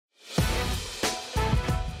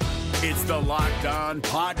It's the Locked On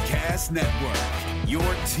Podcast Network, your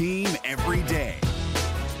team every day.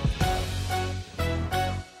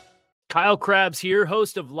 Kyle Krabs here,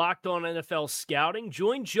 host of Locked On NFL Scouting.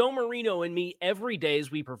 Join Joe Marino and me every day as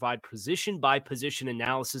we provide position-by-position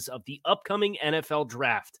analysis of the upcoming NFL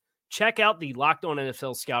Draft. Check out the Locked On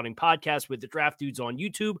NFL Scouting podcast with the Draft Dudes on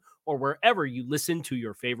YouTube or wherever you listen to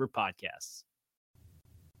your favorite podcasts.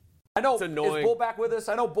 I know, is Bull back with us?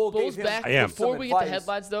 I know Bull Bull's gave him back. I am. Before we get the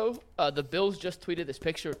headlines, though, the Bills just tweeted this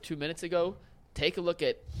picture 2 minutes ago. Take a look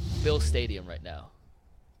at Bills Stadium right now.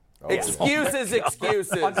 Oh, excuses.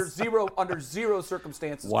 Under zero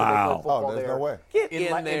circumstances. Wow. Oh, there's no way. Get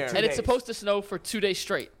in there. And it's supposed to snow for 2 days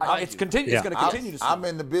straight. It's going to continue to snow. I'm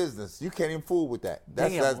in the business. You can't even fool with that.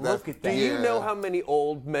 Look at that. Do you know how many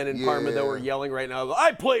old men in Parma that were yelling right now?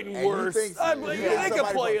 I played in worse. They could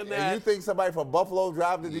play in that. And you think somebody from Buffalo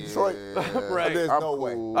driving to Detroit? Right. There's no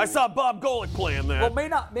way. I saw Bob Golick playing that.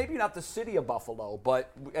 Well, maybe not the city of Buffalo,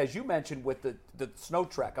 but as you mentioned with the snow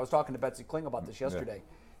trek, I was talking to Betsy Kling about this yesterday.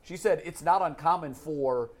 Yeah. She said it's not uncommon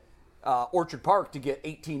for Orchard Park to get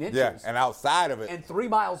 18 inches. Yeah, and outside of it. And 3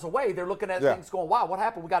 miles away, they're looking at things going, wow, what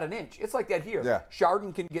happened? We got an inch. It's like that here. Yeah.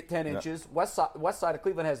 Chardon can get 10 inches. West side of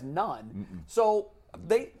Cleveland has none. So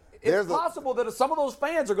it's possible that some of those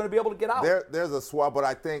fans are going to be able to get out. There's a swap, but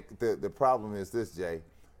I think the problem is this, Jay.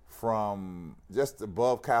 From just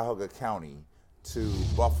above Cuyahoga County to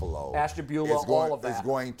Buffalo. Ashtabula, all of that. It's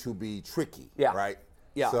going to be tricky, right?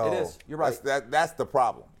 Yeah, so it is. You're right. That's the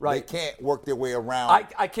problem. Right. They can't work their way around.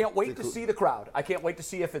 I can't wait to see the crowd. I can't wait to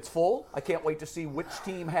see if it's full. I can't wait to see which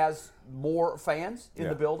team has more fans in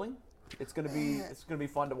the building. It's gonna be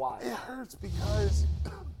fun to watch. It hurts because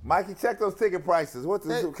Mikey, check those ticket prices. What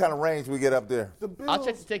kind of range we get up there? I'll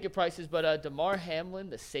check the ticket prices, but DeMar Hamlin,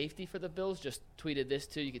 the safety for the Bills, just tweeted this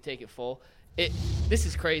too. You can take it full. This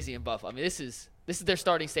is crazy in Buffalo. I mean, this is their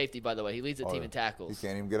starting safety, by the way. He leads the team in tackles. He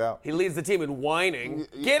can't even get out. He leads the team in whining.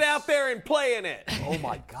 Get out there and play in it. Oh,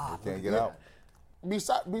 my God. He can't get out.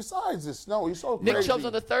 Besides the snow, he's so crazy. Nick Chubb's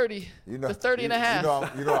on the 30. The 30 and a half.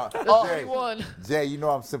 The 31. Jay, you know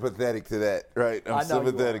I'm sympathetic to that, right? I'm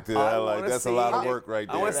sympathetic to that. That's a lot of work right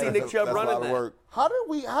there. I want to see Nick Chubb running that. Work. How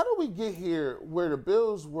did we get here where the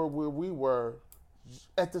Bills were where we were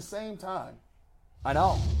at the same time? I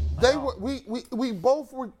know. We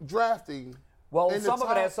both were drafting. Well, some of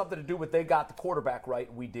it has something to do with they got the quarterback right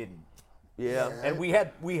and we didn't. Yeah. And we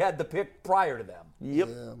had the pick prior to them. Yep.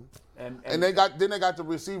 Yeah. And they got the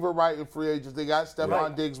receiver right in free agents. They got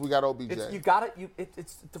Stephon Diggs. We got OBJ.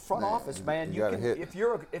 It's the front office, man. You can hit. If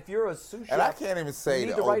you're a sous chef, and I can't even say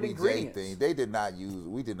the right OBJ thing. We did not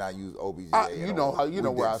use OBJ. You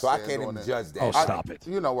know where I stand. So I can't even judge that. Oh, stop it.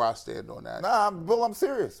 You know where I stand on that. Nah, Bill, I'm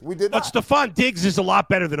serious. We did not. But Stephon Diggs is a lot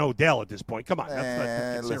better than Odell at this point. Come on,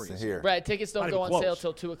 that's listen serious. here. Right, tickets don't go on sale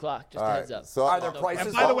till 2 o'clock. Just a heads up. So are there prices?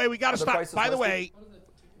 And by the way, we got to stop. By the way,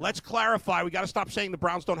 let's clarify. We got to stop saying the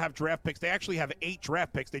Browns don't have draft picks. They actually have 8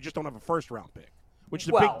 draft picks. They just don't have a first-round pick, which is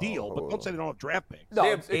a big deal. But don't say they don't have draft picks. No, they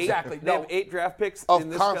have exactly. They have 8 draft picks of in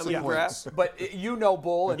this coming draft. But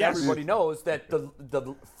Bull, and everybody knows that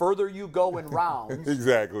the further you go in rounds,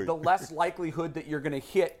 exactly, the less likelihood that you're going to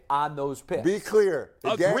hit on those picks. Be clear.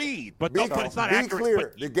 Agreed, but it's not accurate. Be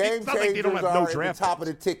clear. The game changers are at the top of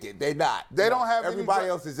the ticket. They not. They don't have everybody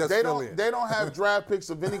else is just filling in. They don't have draft picks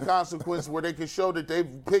of any consequence where they can show that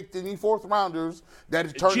they've picked any fourth rounders that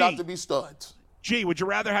it turned out to be studs. Gee, would you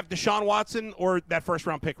rather have Deshaun Watson or that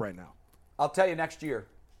first-round pick right now? I'll tell you next year.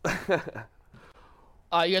 You guys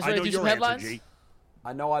ready to do some headlines? Answer, G.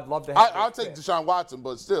 I know I'd love to have I'll take Deshaun Watson,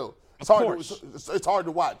 but still, it's hard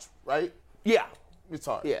to watch, right? Yeah. It's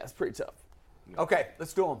hard. Yeah, it's pretty tough. Okay,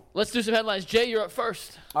 let's do them. Let's do some headlines. Jay, you're up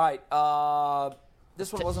first. All right.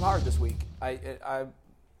 This one wasn't hard this week. It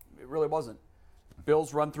really wasn't.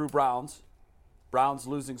 Bills run through Browns. Browns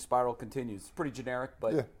losing spiral continues. It's pretty generic,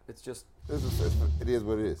 but it's just. It is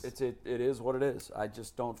what it is. It is what it is. I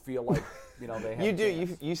just don't feel like they have. You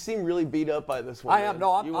do. You seem really beat up by this one. I am.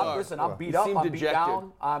 No, I'm beat up. I'm dejected. beat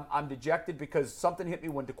down. I'm dejected because something hit me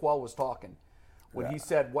when DeQuell was talking. When he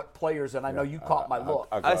said what players, and I know you caught my look.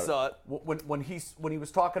 I saw it. When he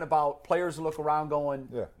was talking about players who look around going,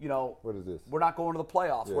 what is this? We're not going to the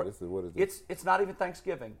playoffs. Yeah, what is this? It's not even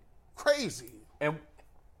Thanksgiving. Crazy. And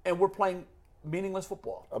we're playing meaningless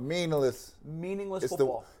football. Meaningless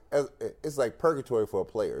football. It's like purgatory for a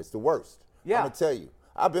player. It's the worst. Yeah. I'm going to tell you.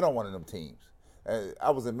 I've been on one of them teams. I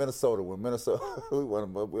was in Minnesota when Minnesota I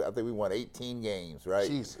think we won 18 games, right?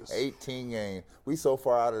 Jesus. 18 games. We so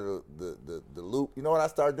far out of the loop. You know what I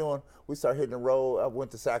started doing? We started hitting the road. I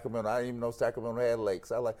went to Sacramento. I didn't even know Sacramento had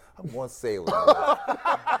lakes. I was like, I'm going sailing. So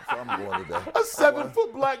I'm going today. A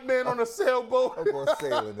 7-foot black man on a sailboat. I'm going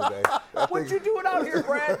sailing today. What you doing out here,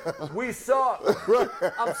 Brad? We suck.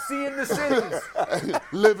 I'm seeing the cities.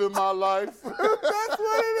 Living my life. That's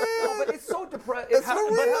what it is. No, but it's so depressing. But how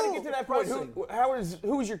to get to that point?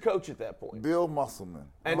 Who was your coach at that point? Bill Musselman.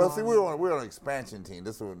 And but see, we were on an expansion team.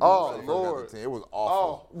 This was Lord. team. It was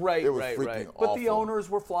awful. Right, it was right, freaking right. awful. But the owners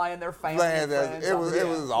were flying their family and friends. It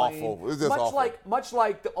was awful. It was just awful. Much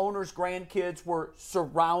like the owners' grandkids were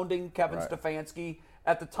surrounding Kevin Stefanski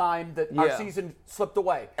at the time that our season slipped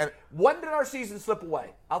away. And when did our season slip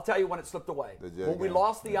away? I'll tell you when it slipped away. When we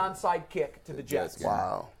lost the onside kick to the Jets.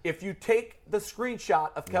 Wow. If you take the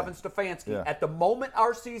screenshot of Kevin Stefanski, at the moment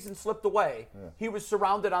our season slipped away, he was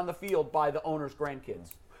surrounded on the field by the owner's grandkids.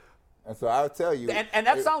 And so I would tell you. And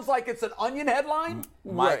that sounds like it's an Onion headline,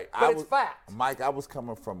 Mike, but it's fact. Mike, I was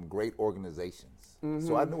coming from great organizations,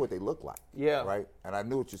 so I knew what they looked like. Yeah. Right? And I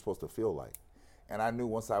knew what you're supposed to feel like. And I knew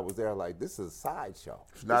once I was there, like, this is a sideshow.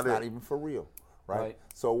 It's not even for real. Right?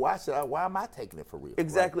 So why am I taking it for real?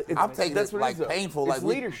 Exactly. Right? I'm taking it like painful. It's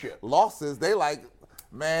like leadership. Losses, they like,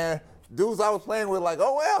 man, dudes I was playing with like,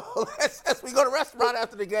 oh, well, we go to the restaurant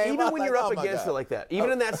after the game. Even when like, you're up oh my against God. it like that,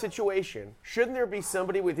 even in that situation, shouldn't there be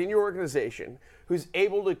somebody within your organization who's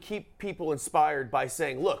able to keep people inspired by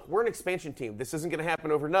saying, look, we're an expansion team. This isn't going to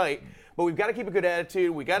happen overnight, but we've got to keep a good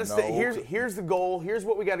attitude. We got to stay. Here's the goal. Here's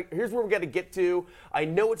where we got to get to. I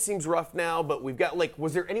know it seems rough now, but we've got, like,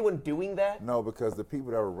 was there anyone doing that? No, because the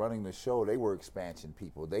people that were running the show, they were expansion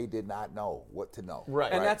people. They did not know what to know.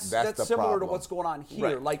 Right. And that's the similar problem. to what's going on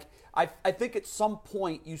here. Right. Like, I think at some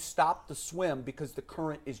point you stop the swim because the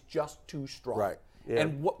current is just too strong. Right. Yeah.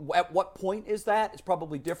 And at what point is that? It's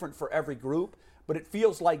probably different for every group, but it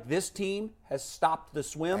feels like this team has stopped the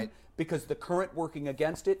swim because the current working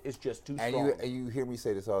against it is just too strong. And you hear me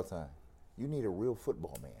say this all the time. You need a real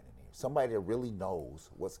football man in here, somebody that really knows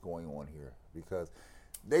what's going on here, because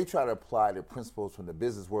they try to apply the principles from the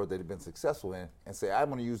business world that they've been successful in and say, I'm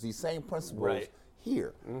going to use these same principles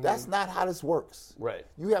here. That's not how this works. Right.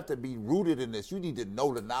 You have to be rooted in this. You need to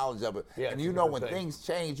know the knowledge of it. Yeah, and you know when things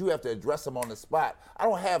change, you have to address them on the spot. I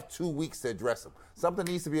don't have 2 weeks to address them. Something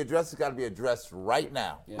needs to be addressed. It's got to be addressed right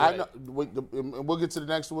now. Yeah. I know. We'll get to the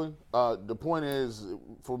next one. The point is,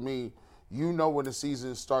 for me, you know when the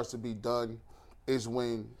season starts to be done is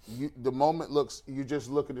when the moment you're just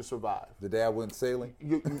looking to survive. The day I went sailing?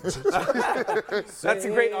 That's a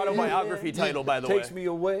great autobiography title, by the way. Takes me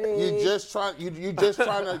away. You're trying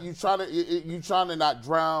to not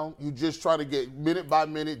drown. You're just trying to get minute by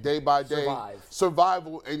minute, day by day.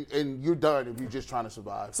 Survival, and you're done if you're just trying to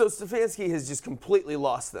survive. So Stefanski has just completely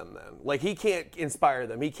lost them then. Like, he can't inspire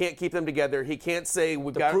them. He can't keep them together. He can't say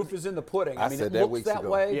the proof is in the pudding. I mean, said it that looks weeks that ago.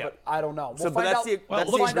 way, but I don't know. Well,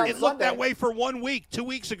 it looked that way for 1 week. 2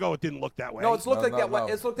 weeks ago, it didn't look that way. No, it's looked like that way.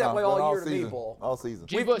 It's looked that way all year to me, Bull. All season.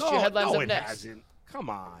 G-Bush, your headline's up it next. hasn't. Come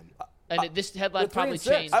on. And this headline probably 3-6.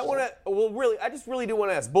 changed. I just really do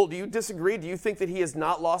want to ask, Bull, do you disagree? Do you think that he has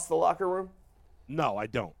not lost the locker room? No, I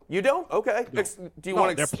don't. You don't? Okay. No. Do you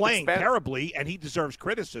want to They're playing expand? terribly, and he deserves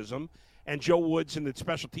criticism. And Joe Woods and the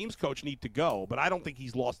special teams coach need to go, but I don't think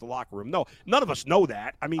he's lost the locker room. No, none of us know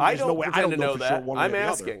that. I mean, there's no way. I don't know for that. sure one way I'm or the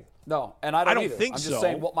asking. other. No, and I don't either. think I'm so. just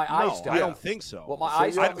saying what my eyes tell me. I don't think so. What my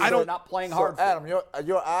eyes tell me is they're not playing hard. Adam,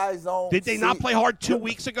 your eyes don't. Did they not play hard 2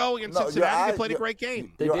 weeks ago against Cincinnati? They played a great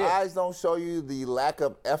game. Your eyes don't show you the lack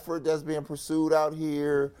of effort that's being pursued out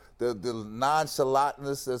here, the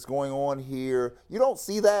nonchalantness that's going on here. You don't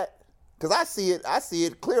see that? Because I see it. I see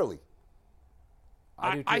it clearly.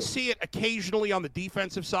 I see it occasionally on the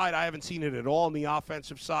defensive side. I haven't seen it at all on the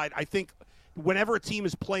offensive side. I think whenever a team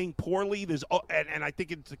is playing poorly, and I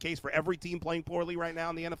think it's the case for every team playing poorly right now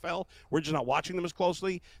in the NFL, we're just not watching them as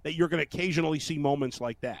closely, that you're going to occasionally see moments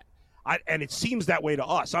like that. And it seems that way to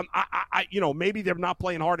us. Maybe they're not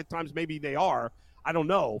playing hard at times. Maybe they are. I don't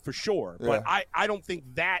know for sure. Yeah. But I don't think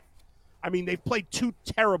that – I mean, they've played 2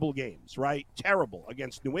 terrible games, right? Terrible,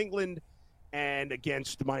 against New England and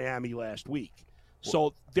against Miami last week.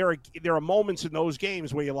 So there are moments in those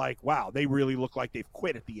games where you're like, wow, they really look like they've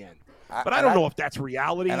quit at the end. But I don't know if that's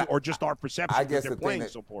reality or just our perception that they're playing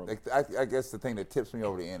so poorly. I guess the thing that tips me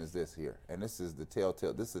over the end is this here, and this is the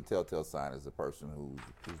telltale sign as a person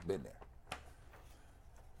who's been there.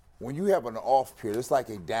 When you have an off period, it's like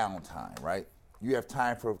a downtime, right? You have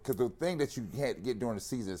time because the thing that you can't get during the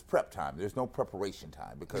season is prep time. There's no preparation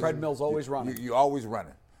time because treadmill's always running. You're always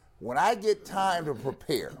running. When I get time to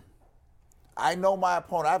prepare, I know my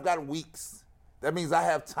opponent. I've got weeks. That means I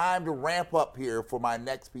have time to ramp up here for my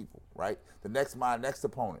next people, right? My next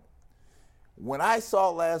opponent. When I saw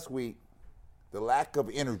last week the lack of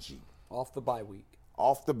energy. Off the bye week.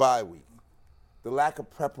 The lack of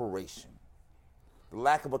preparation. The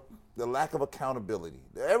lack of accountability.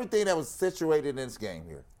 Everything that was situated in this game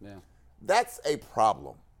here. Yeah. That's a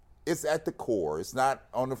problem. It's at the core. It's not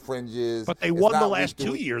on the fringes. But they won the last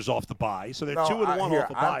 2 years off the bye, so they're 2-1 off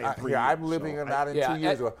the bye in 3 years. I'm living not in 2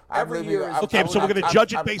 years. Every year. Okay, so we're going to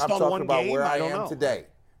judge it based on one game? Where I am today.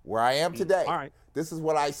 Where I am today. All right. This is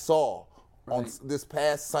what I saw on this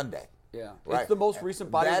past Sunday. Yeah, right? It's the most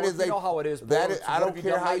recent body work. You know how it is. Bull. I don't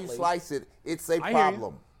care how you slice it. It's a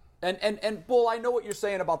problem. And Bull, I know what you're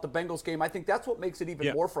saying about the Bengals game. I think that's what makes it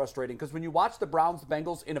even more frustrating, because when you watch the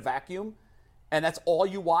Browns-Bengals in a vacuum, and that's all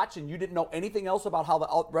you watch, and you didn't know anything else about how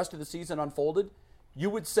the rest of the season unfolded, you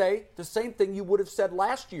would say the same thing you would have said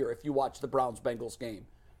last year if you watched the Browns-Bengals game.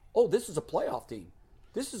 Oh, this is a playoff team.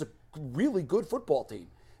 This is a really good football team.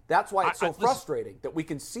 That's why it's so frustrating that we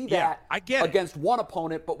can see that against one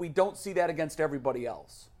opponent, but we don't see that against everybody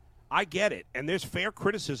else. I get it, and there's fair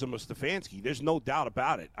criticism of Stefanski. There's no doubt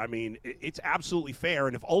about it. I mean, it's absolutely fair,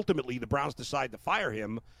 and if ultimately the Browns decide to fire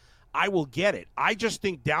him, I will get it. I just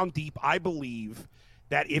think down deep, I believe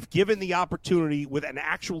that if given the opportunity with an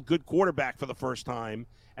actual good quarterback for the first time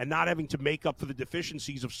and not having to make up for the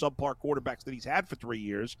deficiencies of subpar quarterbacks that he's had for 3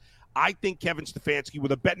 years, I think Kevin Stefanski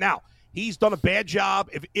with a bet. Now, he's done a bad job.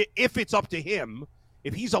 If it's up to him,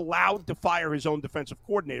 if he's allowed to fire his own defensive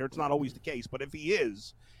coordinator, it's not always the case, but if he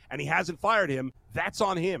is, and he hasn't fired him, that's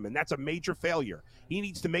on him, and that's a major failure. He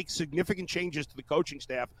needs to make significant changes to the coaching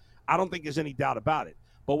staff. I don't think there's any doubt about it.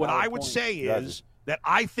 But what I would say is that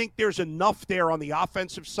I think there's enough there on the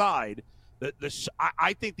offensive side.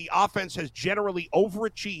 I think the offense has generally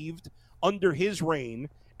overachieved under his reign,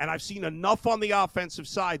 and I've seen enough on the offensive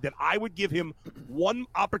side that I would give him one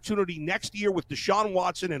opportunity next year with Deshaun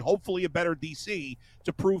Watson and hopefully a better DC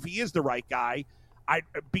to prove he is the right guy.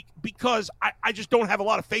 Because I just don't have a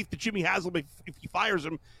lot of faith that Jimmy Haslam, if he fires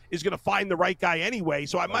him, is going to find the right guy anyway.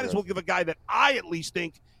 So I might as well give a guy that I at least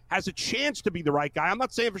think has a chance to be the right guy. I'm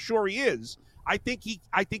not saying for sure he is. I think he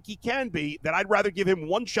can be. That I'd rather give him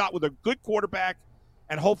one shot with a good quarterback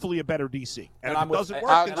and hopefully a better DC. And if it doesn't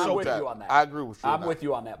work, I'm with you on that. I agree with you. I'm with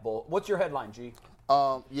you on that, Bull. What's your headline, G?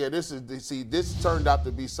 This turned out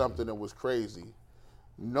to be something that was crazy.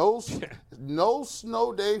 No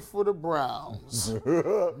snow day for the Browns.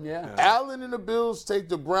 Allen and the Bills take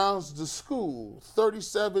the Browns to school,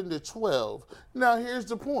 37-12. Now, here's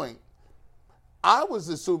the point. I was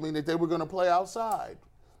assuming that they were going to play outside,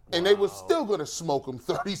 and they were still going to smoke them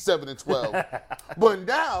 37-12. But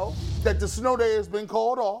now that the snow day has been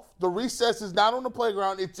called off, the recess is not on the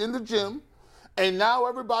playground, it's in the gym, and now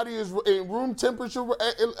everybody is in room temperature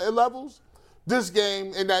levels. This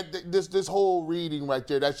game and this whole reading right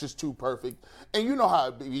there, that's just too perfect. And you know how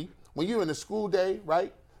it be when you're in a school day,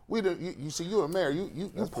 right? You see, you're a mayor.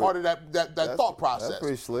 You part of that thought process. That's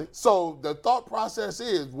pretty slick. So the thought process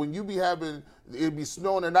is when you be having it be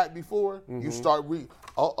snowing the night before, you start reading.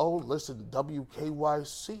 Listen,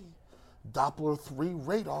 WKYC Doppler 3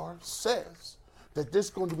 radar says that this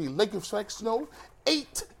is going to be lake effect snow,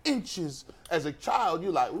 8 inches. As a child,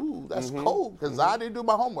 you're like, ooh, that's cold because I didn't do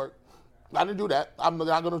my homework. I didn't do that. I'm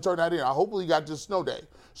not going to turn that in. I hopefully got this snow day.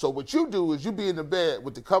 So what you do is you be in the bed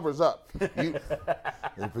with the covers up.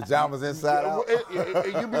 Your pajamas inside out.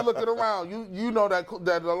 And you be looking around. You know that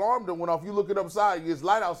alarm that went off. You looking upside. It's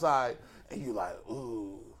light outside. And you like,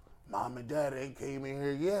 ooh, mom and dad ain't came in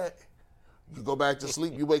here yet. You go back to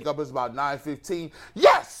sleep. You wake up. It's about 9:15.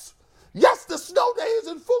 Yes, the snow day is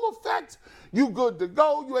in full effect. You good to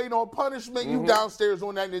go. You ain't on punishment. You downstairs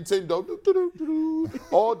on that Nintendo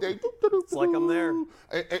all day. It's like I'm there.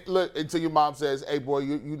 And look, until your mom says, hey, boy,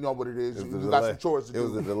 you know what it is. You got some chores to do. It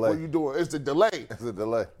was a delay. What are you doing? It's the delay. It's a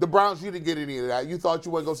delay. The Browns, you didn't get any of that. You thought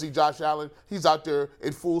you weren't going to see Josh Allen. He's out there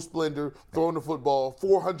in full splendor, throwing the football,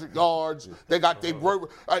 400 yards. They got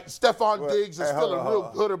Stephon Diggs is feeling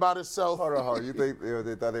real good about himself. Hold on. You think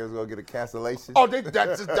they thought they was going to get a cancellation? Oh,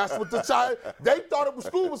 that's what the child. They thought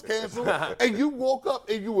school was canceled, and you woke up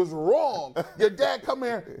and you was wrong. Your dad come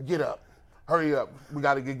here, get up. Hurry up. We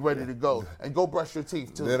got to get ready to go. And go brush your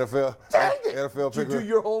teeth, too. The NFL. Dang it. NFL Did you do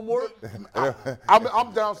your homework?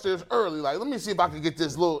 I'm downstairs early. Like, let me see if I can get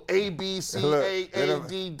this little A, B, C, A,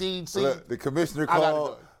 D, D, C. Look, the commissioner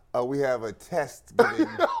called. We have a test given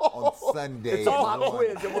on Sunday. It's a pop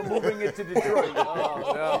quiz, and we're moving it to Detroit.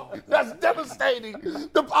 Oh, no. That's devastating.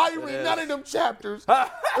 The irony, none of them chapters.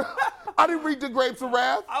 I didn't read the Grapes of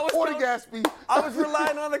Wrath or the Gatsby. I was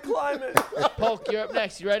relying on the climate. Polk, you're up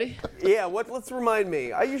next. You ready? Yeah, let's remind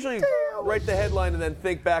me. I usually write the headline and then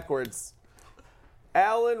think backwards.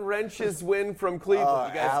 Alan Wrench's win from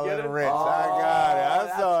Cleveland. You guys get it? Alan Wrench, I got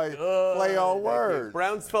it. I saw you play on words.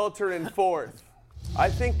 Browns-Felter in fourth. I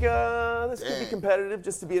think this could be competitive,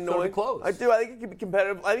 just to be annoying. So close. I do. I think it could be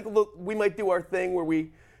competitive. I think we might do our thing where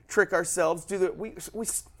we trick ourselves. We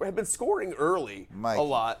have been scoring early a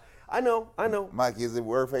lot. I know. Mike, is it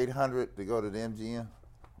worth $800 to go to the MGM?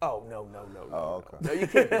 Oh no. Oh, okay. No, you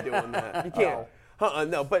can't be doing that. You can't.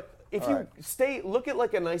 No, but if you look at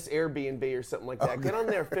like a nice Airbnb or something like that. Get on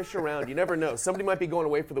there, fish around. You never know. Somebody might be going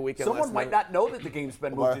away for the weekend. Someone might not know that the game's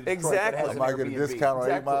been moved to Detroit. Exactly. That has Might get a discount on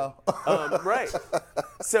 8 Mile. Right.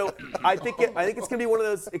 So I think it's gonna be one of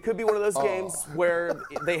those. It could be one of those games where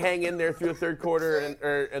they hang in there through the third quarter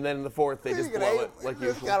and then in the fourth they just blow it like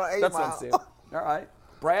usual. That's what I'm saying. All right.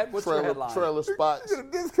 Brad, what's your headline? Trailer spots. Get a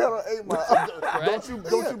discount on 8 Mile. Don't you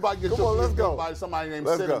get Come on, let's go. by somebody named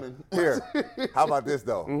Let's Cinnamon. go. Here. How about this,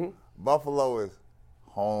 though? Buffalo is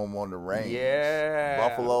home on the range. Yeah.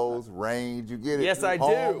 Buffalo's range. You get it? Yes, I do.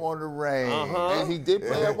 Home on the range. And he did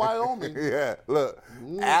play at Wyoming. Yeah. Look,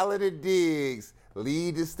 Allen and Diggs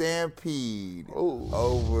lead the Stampede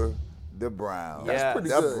over the Browns. That's pretty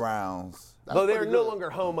the good. Browns. Though they are no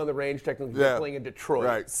longer home on the range, technically. They're playing in Detroit.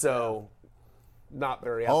 Right. So not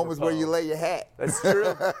very Home is where you lay your hat. That's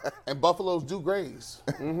true. And Buffaloes do graze.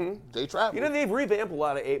 They travel. You know, they've revamped a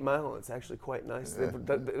lot of 8 Mile, and it's actually quite nice.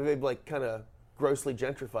 They've like kind of grossly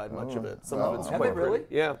gentrified much of it. Some of it's Have quite they really?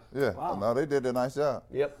 pretty. Yeah. Yeah. Wow. No, they did a nice job.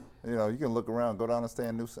 Yep. You know, you can look around, go down and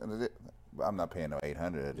stand new. I'm not paying no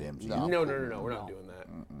 $800 at the MGM. No. We're not doing that.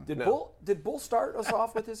 Did Bull start us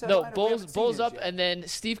off with his No, headline? Or we haven't seen Bull's his up, yet? and then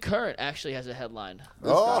Steve Current actually has a headline.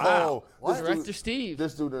 Oh, Director Steve.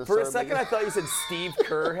 This dude For a second, I thought you said Steve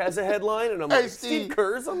Kerr has a headline, and I'm Hey, like, Steve. Steve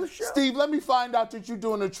Kerr's on the show? Steve, let me find out that you're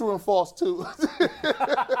doing the true and false, too.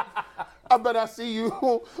 I bet I see you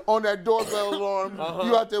on that doorbell alarm.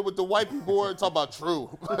 You out there with the whitey board talking about true.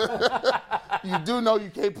 You do know you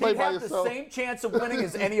can't play He'd by have yourself. the same chance of winning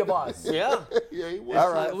as any of us. Yeah. Yeah, he was.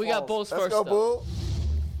 all right. We got Bulls Let's first, go, though. Bull.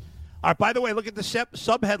 All right, by the way, look at the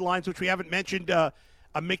sub-headlines, which we haven't mentioned.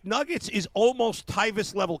 McNuggets is almost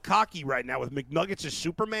Tyvus level cocky right now with McNuggets as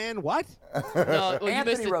Superman. What? No, well, you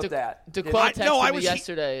Anthony missed it. wrote that. DeQuell texted I me was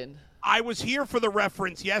yesterday. And I was here for the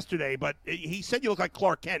reference yesterday, but he said you look like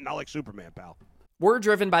Clark Kent, not like Superman, pal. We're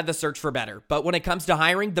driven by the search for better, but when it comes to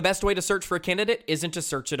hiring, the best way to search for a candidate isn't to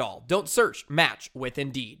search at all. Don't search, match with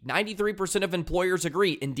Indeed. 93% of employers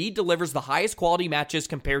agree Indeed delivers the highest quality matches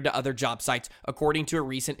compared to other job sites, according to a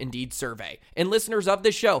recent Indeed survey. And listeners of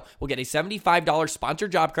this show will get a $75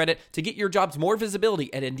 sponsored job credit to get your jobs more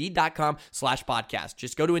visibility at Indeed.com/podcast.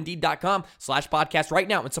 Just go to Indeed.com/podcast right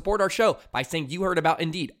now and support our show by saying you heard about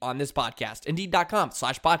Indeed on this podcast.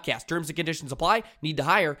 Indeed.com/podcast. Terms and conditions apply. Need to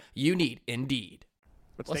hire? You need Indeed.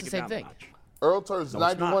 What's the same thing? Earl turns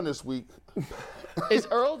 91 this week. Is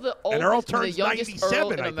Earl the And Earl oldest and the turns youngest Earl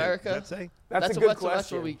 97, in I think. America? Does that say? That's a good That's what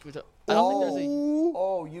question. we I don't think there's a...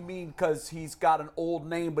 Oh, you mean because he's got an old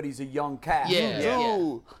name, but he's a young cat? Yeah.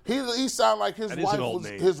 Dude, he sound like his That is an wife old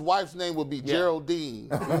was, name. his wife's name would be Geraldine.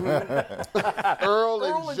 Earl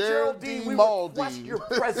and Geraldine we Maldine. request your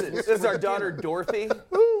presence. This is our daughter, Dorothy.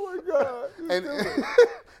 Oh my God! And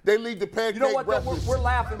they lead the pancake You know what? Though, breakfast. we're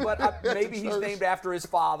laughing, but maybe he's named after his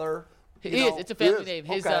father. He You is. know, It's a family is. name.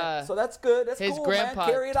 His Okay, so that's good. That's his cool, grandpa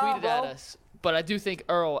man. Carry it on, tweeted bro. at us. But I do think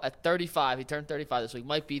Earl, at 35, he turned 35 this week,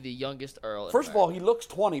 might be the youngest Earl. in First of all, America. he looks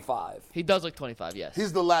 25. He does look 25, yes.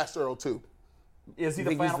 He's the last Earl too. Is he You the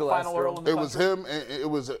think he's final, the last final Earl Earl? in the It was country? him. And it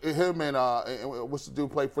was him and what's the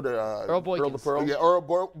dude play for the Earl Boykins. Earl the Pearl. Yeah, Earl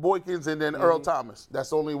Boykins and then Earl Thomas. That's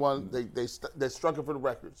the only one they struck it for the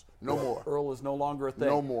records. No more. Earl is no longer a thing.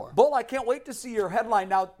 No more. Bull, I can't wait to see your headline.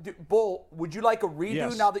 Now, Bull, would you like a redo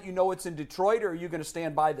Yes. now that you know it's in Detroit, or are you going to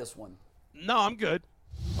stand by this one? No, I'm good.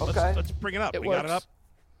 Okay. Let's bring it up. It We got it works. up.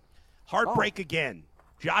 Heartbreak again.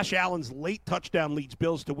 Josh Allen's late touchdown leads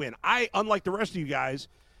Bills to win. I, unlike the rest of you guys,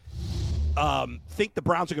 think the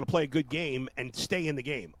Browns are going to play a good game and stay in the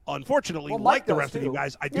game. Unfortunately, Well, Mike like the does rest of you too.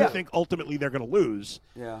 guys, I do Yeah. think ultimately they're going to lose.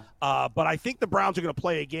 Yeah. But I think the Browns are going to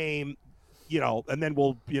play a game, and then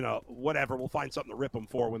we'll, whatever, we'll find something to rip them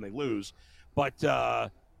for when they lose. But,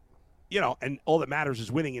 and all that matters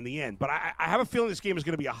is winning in the end. But I have a feeling this game is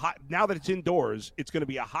going to be now that it's indoors, it's going to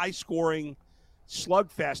be a high-scoring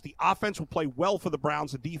slugfest. The offense will play well for the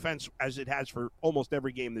Browns. The defense, as it has for almost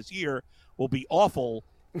every game this year, will be awful,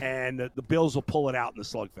 and the Bills will pull it out in the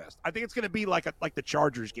slugfest. I think it's going to be like the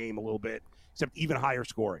Chargers game a little bit, except even higher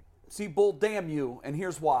scoring. See, Bull, damn you, and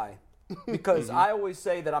here's why. because I always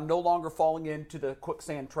say that I'm no longer falling into the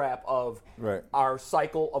quicksand trap of our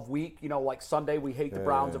cycle of week. You know, like Sunday we hate the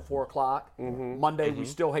Browns at 4 o'clock. Monday we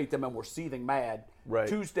still hate them and we're seething mad.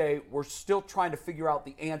 Tuesday we're still trying to figure out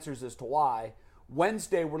the answers as to why.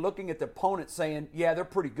 Wednesday we're looking at the opponent saying, yeah, they're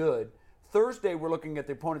pretty good. Thursday, we're looking at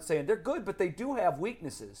the opponent saying they're good, but they do have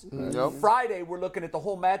weaknesses. Friday, we're looking at the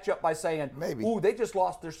whole matchup by saying, ooh, they just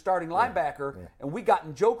lost their starting linebacker, and we got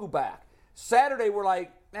Njoku back. Saturday, we're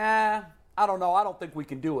like, nah, I don't know. I don't think we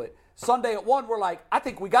can do it. Sunday at 1, we're like, I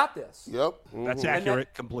think we got this. That's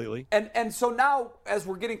accurate completely. And so now, as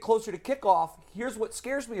we're getting closer to kickoff, here's what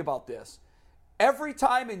scares me about this. Every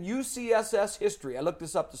time in UCSS history, I looked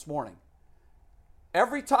this up this morning,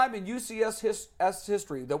 every time in UCSS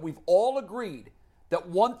history that we've all agreed that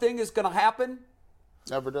one thing is going to happen,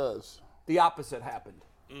 never does. The opposite happened.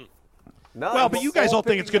 Well, but you guys all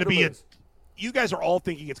think it's going to be you guys are all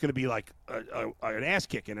thinking it's going to be like an ass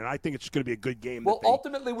kicking, and I think it's going to be a good game. Well,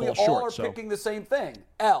 ultimately, we all are picking the same thing.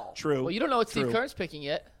 L. True. Well, you don't know what Steve Kern's picking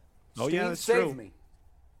yet. Oh, Steve, yeah, that's save true. me.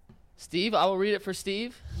 Steve, I will read it for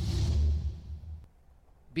Steve.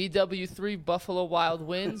 BW3 Buffalo Wild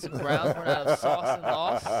wins. Browns run out of sauce and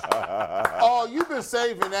loss. Oh, you've been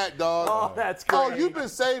saving that, dog. Oh, that's great. Oh, you've been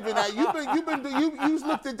saving that. You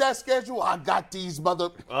looked at that schedule. I got these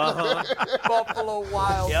mother. Buffalo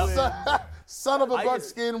Wild wins. Son of a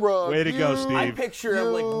buckskin rug. Way to go, Steve. I picture him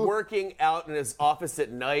like working out in his office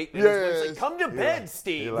at night. And his wife's like, come to bed,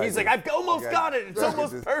 Steve. He's like, I've almost got it. It's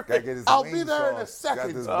almost perfect. I'll be there in a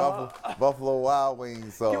second. Got this Buffalo Wild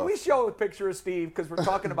Wings sauce. Can we show a picture of Steve? Because we're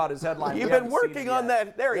talking about his headline. You've been working on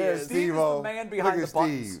that. There he is. Steve is the man behind the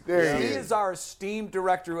buttons. He is our esteemed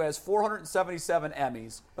director who has 477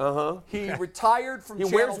 Emmys. He retired from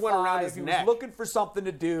Channel wears one 5. around his he neck. was looking for something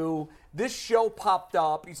to do. This show popped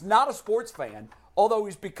up. He's not a sports fan, although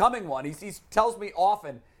he's becoming one. He tells me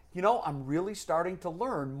often, you know, I'm really starting to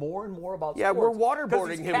learn more and more about sports. Yeah, we're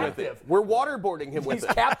waterboarding him with it. We're waterboarding him with it.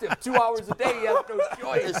 He's captive 2 hours a day. He has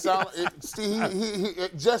no choice. Steve,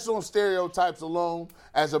 just on stereotypes alone,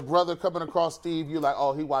 as a brother coming across Steve, you're like,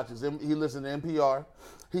 oh, he watches him. He listens to NPR.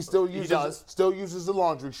 He still uses the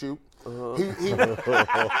laundry chute. That's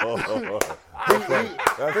funny.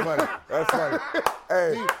 That's funny.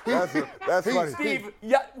 Hey, that's funny. Steve,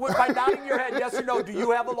 by nodding your head, yes or no, do you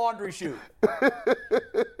have a laundry chute?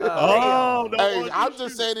 No. Hey, I'm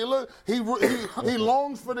just saying, he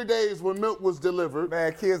longs for the days when milk was delivered.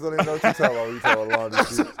 Man, kids don't even know what you're talking about. You talking about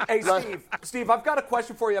laundry chute. Hey, Steve, I've got a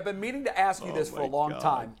question for you. I've been meaning to ask you this for a long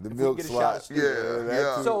time. The If milk we can get a shot of slide. Steve.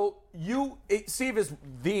 Yeah. So Steve is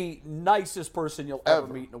the nicest person you'll ever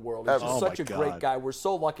meet in the world. He's just such a great guy. We're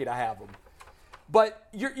so lucky to have him. But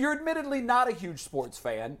you're admittedly not a huge sports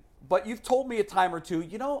fan, but you've told me a time or two,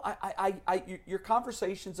 you know, your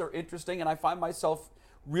conversations are interesting, and I find myself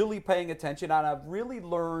really paying attention, and I'm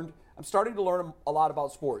starting to learn a lot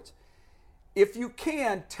about sports. If you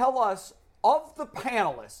can, tell us, of the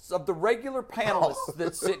panelists, of the regular panelists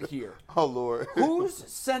that sit here, Oh, Lord. whose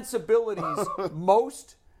sensibilities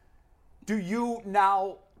most do you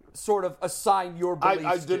now sort of assign your beliefs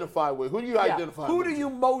Identify with. Who do you identify Who with? do you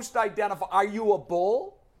most identify? Are you a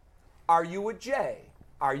Bull? Are you a Jay?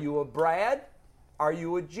 Are you a Brad? Are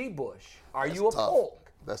you a G. Bush? Are you a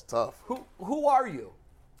Polk? That's tough. Who are you?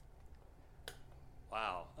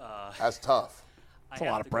 Wow. That's tough. That's a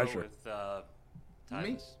lot of pressure. With,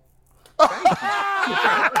 Titus.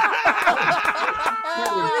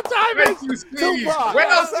 Thank you, Steve.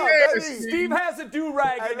 Well said, Steve has a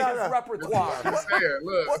do-rag in his repertoire. Just saying,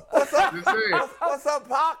 look. What's up? Just saying. What's up,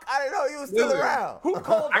 Pac? I didn't know you was still Listen. around. Who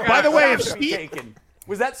called By the way, if to be Steve- taken?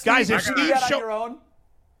 Was that Steve? Guys, if Did you do Steve that on show- your own?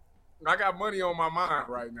 I got money on my mind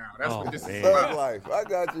right now. That's what this is Thug about. life. I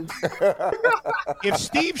got you. If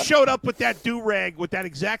Steve showed up with that do-rag, with that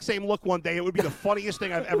exact same look one day, it would be the funniest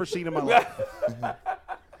thing I've ever seen in my life.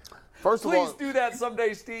 First of all, Please do that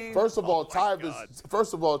someday, Steve. First of all,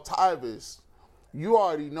 Tyvis, you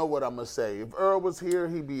already know what I'm gonna say. If Earl was here,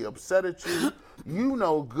 he'd be upset at you. You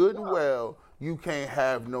know good and well you can't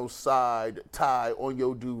have no side tie on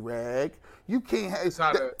your do-rag. You can't have.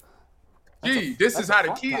 This is how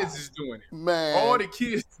the kids is doing it. Man. All the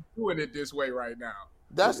kids are doing it this way right now.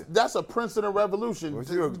 That's a Princeton Revolution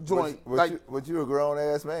joint. But you a grown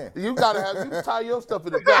ass man. You gotta tie your stuff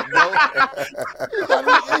in the back, bro.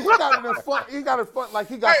 he got it front like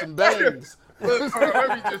he got some bangs. Let me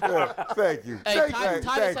just. Thank you. Hey,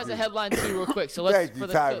 Tyvis has a headline too, real quick. So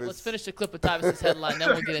let's finish the clip with Tyvis' headline, then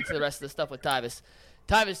we'll get into the rest of the stuff with Tyvis.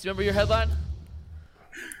 Tyvis, do you remember your headline?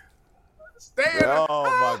 Oh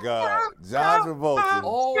my God, John Travolta.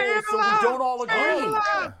 Oh, so we don't all agree.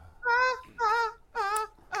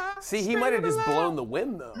 See, he might have just blown the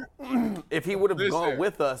wind, though. If he would have gone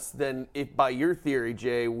with us, then if by your theory,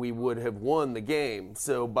 Jay, we would have won the game.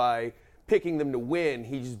 So by picking them to win,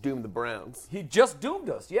 he just doomed the Browns. He just doomed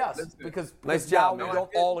us, yes, because nice job, now we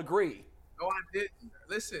don't all agree. No, I didn't.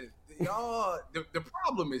 Listen, y'all, the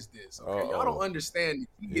problem is this, okay? Y'all don't understand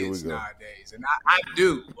the kids nowadays, and I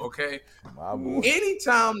do, okay?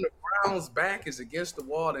 Anytime the Browns' back is against the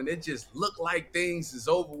wall and it just look like things is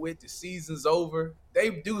over with, the season's over, they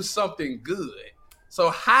do something good. So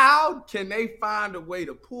how can they find a way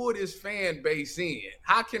to pull this fan base in?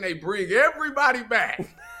 How can they bring everybody back?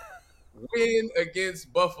 Win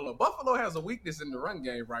against Buffalo. Buffalo has a weakness in the run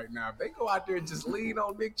game right now. If they go out there and just lean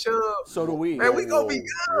on Nick Chubb, so do we. Man, we gonna be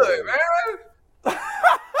good, man.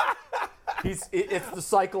 It's the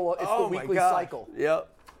cycle. It's the weekly cycle. Yep.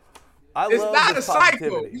 It's not a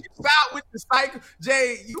cycle. You stop with the cycle,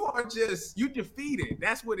 Jay. You defeated.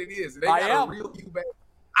 That's what it is. They gotta reel you back.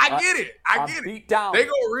 I get it. I get it. Beat down. They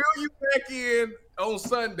gonna reel you back in on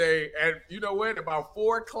Sunday, and you know what? About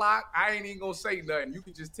 4 o'clock, I ain't even gonna say nothing. You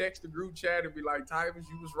can just text the group chat and be like, "Tyvus,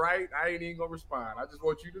 you was right." I ain't even gonna respond. I just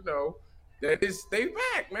want you to know that they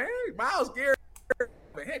back, man. Myles Garrett,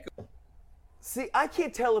 the heck. See, I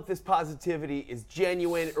can't tell if this positivity is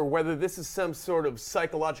genuine or whether this is some sort of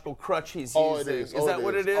psychological crutch he's using. Is that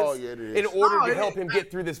what it is? Oh, yeah, it is. In order to help him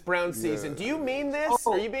get through this Brown season. Do you mean this?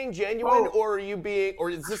 Are you being genuine, or or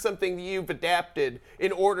is this something that you've adapted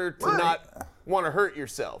in order to not want to hurt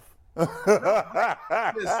yourself? You know what?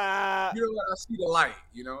 I see the light.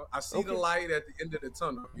 I see the light at the end of the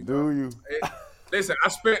tunnel. Do you? Listen, I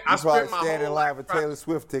spent my standing whole live life for Taylor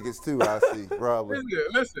Swift tickets too. I see, probably.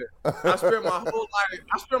 Listen. I spent my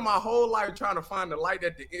whole life trying to find the light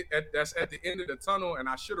that's at the end of the tunnel, and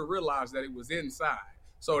I should have realized that it was inside.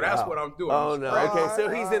 So that's what I'm doing. Oh no! Okay, so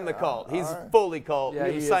he's in the cult. He's fully cult. Yeah,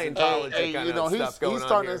 he's Scientology kind of stuff going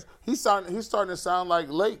on here. He's starting to sound like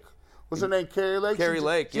Lake. What's her name? Carrie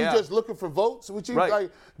Lake. She's just looking for votes. Which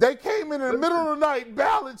like they came in the middle of the night,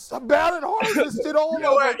 ballot harvested all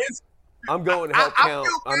over. I'm going to help count.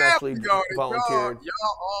 I'm actually volunteering.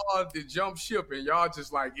 Y'all all the jump ship, and y'all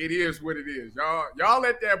just like, it is what it is. Y'all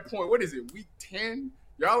at that point, what is it, week 10?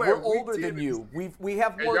 We're older than you. We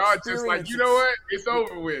have more y'all experience. Just like, you know what? It's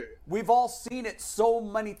over with. We've all seen it so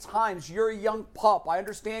many times. You're a young pup. I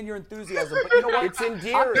understand your enthusiasm, but you know what? It's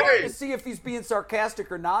endearing. I'm trying to see if he's being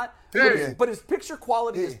sarcastic or not. But his picture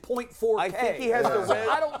quality is 0.4K. I think he has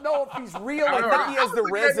I don't know if he's real. I think he has the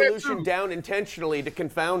resolution down intentionally to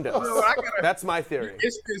confound us. That's my theory.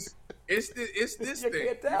 It's this thing.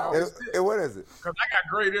 Can't tell. What is it? Because I got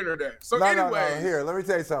great internet. So no, anyway. No. Here, let me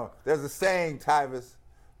tell you something. There's a saying, Tyvus,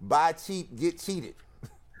 buy cheap, get cheated.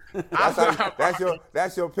 That's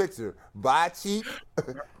your picture. Buy cheap,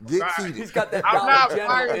 get cheated. He's got that I'm not General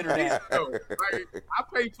buying internet. I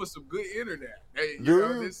paid for some good internet. Hey,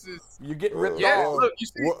 You're getting ripped off. Yeah, look, you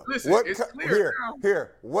see, listen, it's clear now.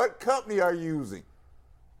 Here, what company are you using?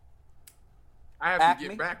 I have to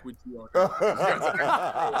get back with you on that.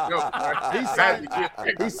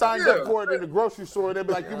 He signed up for it in the grocery store. They'd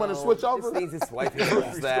be like, "You want to switch over?" This needs his wife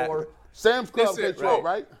grocery store. Sam's Club takes you up,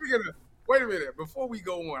 right? Wait a minute. Before we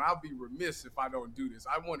go on, I'll be remiss if I don't do this.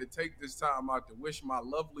 I want to take this time out to wish my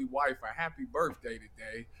lovely wife a happy birthday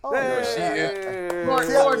today. Your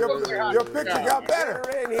picture got better.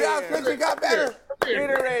 Your picture got better. Get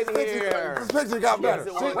her in here. This picture got better.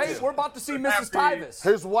 Wait, we're about to see Mrs. Tyvus.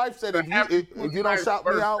 His wife said, if you don't shout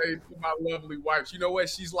me out. To my lovely wife. You know what?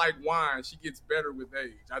 She's like wine. She gets better with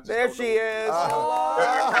age. There she is.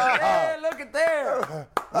 Hey, look at there.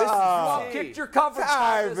 You outkicked your coverage,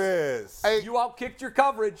 Tyvus. Hey, you outkicked your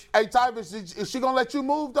coverage. Hey, Tyvus, is she going to let you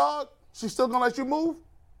move, dog? She still going to let you move?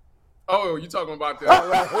 Oh, you talking about that?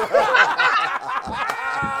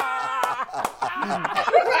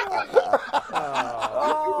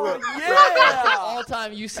 Yeah!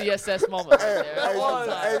 All-time UCSS moment. Hey,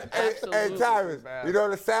 Tyvus, you know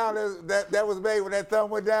the sound that was made when that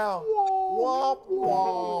thumb went down? Womp,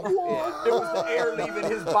 womp. It was the air leaving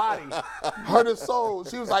his body. Hurt his soul.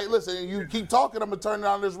 She was like, listen, you keep talking, I'm going to turn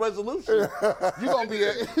down this resolution. You're going to be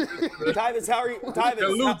Tyvus, how are you? Tyvus, the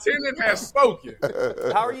lieutenant has spoken.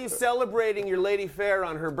 How are you celebrating your Lady Fair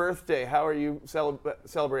on her birthday? How are you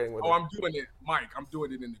celebrating with her? Oh, I'm doing it, Mike. I'm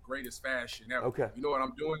doing it in the greatest fashion ever. Okay. You know what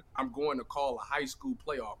I'm doing? I'm going to call a high school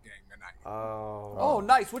playoff game tonight. Oh,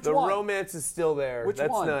 nice. Which one? The romance is still there. Which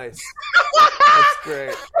one? That's nice. That's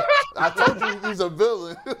great. I told you he's a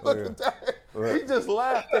villain. Look at that. He just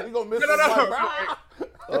laughed that he's going to miss his life.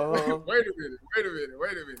 Wait a minute.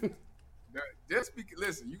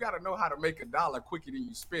 listen, you got to know how to make $1 quicker than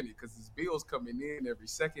you spend it because there's bills coming in every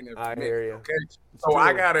second, every minute. Hear you. Okay, so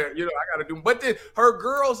I gotta do. But then her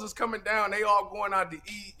girls is coming down. They all going out to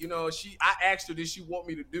eat. I asked her, did she want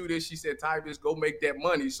me to do this? She said, Tyvis, go make that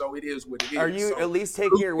money. So it is what it is. Are you at least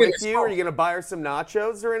taking her with you? Are you gonna buy her some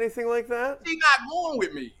nachos or anything like that? She's not going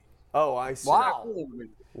with me. Oh, I see. Wow.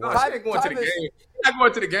 No, she ain't going to the game. She's not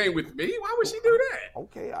going to the game with me. Why would she do that?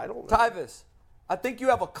 Okay, I don't know. Tyvis, I think you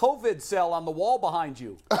have a COVID cell on the wall behind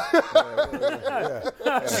you. I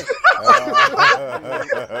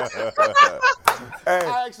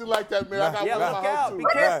actually like that, man. I got one look out. Be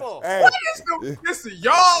careful. Listen,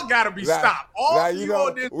 y'all got to be stopped. All you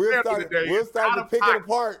on this we'll start to pick it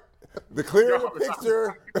apart. The clearer the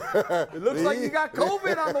picture. It looks like you got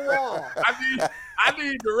COVID on the wall. I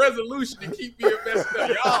need the resolution to keep being messed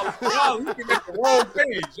up. Y'all looking at the wrong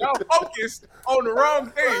things. Y'all focused on the wrong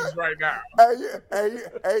things right now.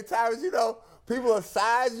 Hey, Tyvis, people will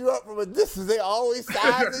size you up from a distance. They always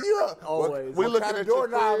sizing you up. Always. We looking at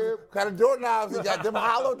doorknobs. What kind of doorknobs? You got them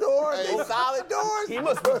hollow doors? They solid doors? He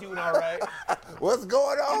must be doing all right. What's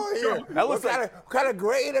going on here? What kind of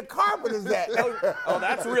grade of carpet is that? Oh,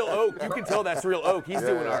 that's real oak. You can tell that's real oak. He's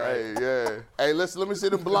doing all right. Hey, listen, let me see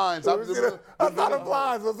the blinds. I saw the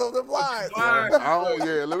blinds. What's up the blinds?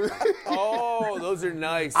 Let me. Oh, those are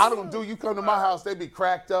nice. I don't do. You come to my house, they be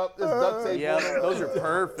cracked up. There's duct tape. Yeah, those are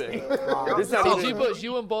perfect. G. Bush,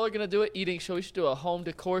 you and Bull are going to do it, eating show. We should do a home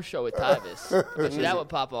decor show with Tyvis. That would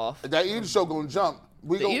pop off. That eating show going to jump.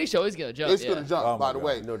 Eating show is going to jump. It's going to jump, by the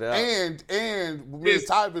way. No doubt. And me and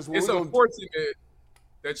Tyvis, it's unfortunate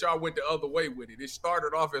that y'all went the other way with it. It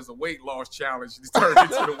started off as a weight loss challenge. It turned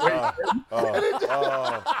into the weight.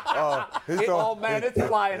 Oh, man, it's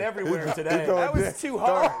flying everywhere today. That was too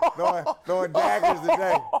hard. Throwing daggers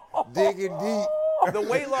today. Digging deep. The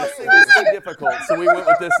weight loss thing was too difficult, so we went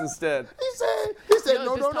with this instead. He said,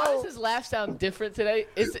 no. Does his laugh sound different today?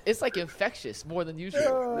 It's like infectious more than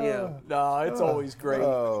usual. Yeah. No, it's always great.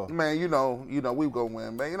 Man, we gonna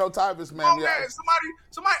win, man. Tyvis, man. Oh, man,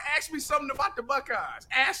 somebody asked me something about the Buckeyes.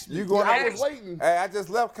 Ask me. I was waiting. Hey, I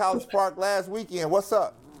just left College Park last weekend. What's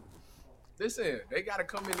up? Listen, they got to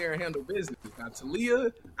come in there and handle business. Now,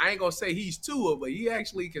 Talia, I ain't going to say he's Tua, but he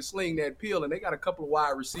actually can sling that pill, and they got a couple of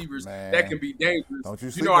wide receivers that can be dangerous. Don't you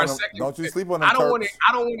sleep on them. Don't you sleep on them. I don't want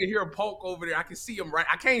to hear him poke over there. I can see him, right?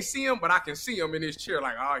 I can't see him, but I can see him in his chair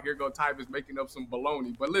like, oh, here go Tyvis making up some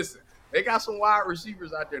baloney. But listen, they got some wide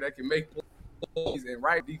receivers out there that can make plays. And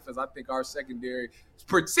right defense, I think our secondary,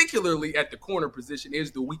 particularly at the corner position,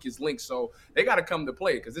 is the weakest link. So they got to come to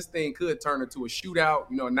play because this thing could turn into a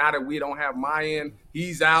shootout. Now that we don't have Mayan,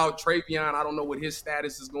 he's out. Travion, I don't know what his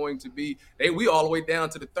status is going to be. We all the way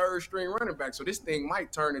down to the third string running back. So this thing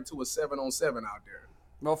might turn into a 7-on-7 out there.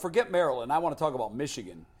 Well, forget Maryland. I want to talk about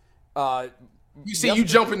Michigan. You see, you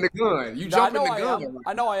jumping the gun.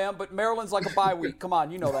 I know I am, but Maryland's like a bye week. Come on,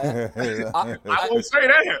 you know that. I won't say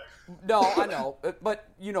that. No, I know, but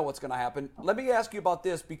you know what's going to happen. Let me ask you about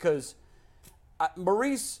this because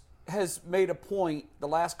Maurice has made a point the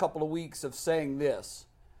last couple of weeks of saying this.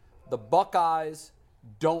 The Buckeyes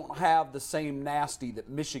don't have the same nasty that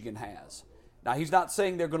Michigan has. Now, he's not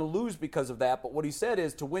saying they're going to lose because of that, but what he said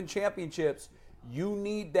is to win championships, you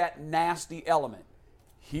need that nasty element.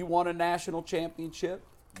 He won a national championship.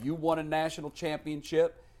 You won a national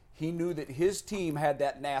championship. He knew that his team had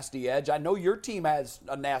that nasty edge. I know your team has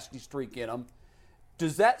a nasty streak in them.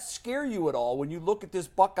 Does that scare you at all when you look at this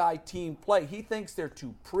Buckeye team play? He thinks they're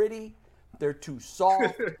too pretty. They're too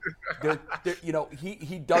soft.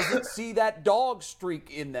 He doesn't see that dog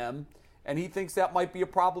streak in them, and he thinks that might be a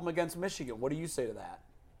problem against Michigan. What do you say to that?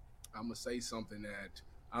 I'm going to say something that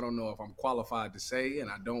I don't know if I'm qualified to say,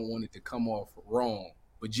 and I don't want it to come off wrong.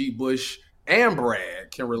 But G. Bush and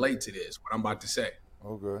Brad can relate to this, what I'm about to say.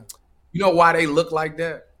 Okay. You know why they look like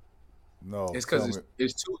that? No. It's because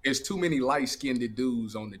it's too many light-skinned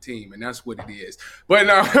dudes on the team, and that's what it is. But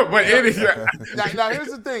now here's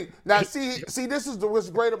the thing. Now see, this is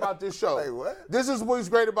what's great about this show. Wait, what? This is what's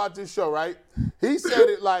great about this show, right? He said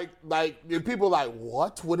it like people are like,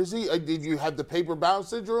 what? What is he? Did you have the paper bound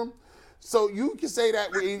syndrome? So you can say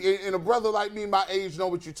that, and a brother like me, my age, know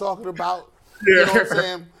what you're talking about. Yeah. You know what I'm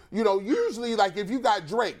saying? Usually, like if you got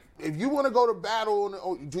Drake, if you want to go to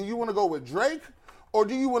battle, do you want to go with Drake or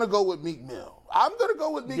do you want to go with Meek Mill? I'm going to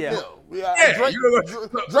go with Meek Mill. Yeah, Drake is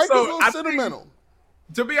a little sentimental.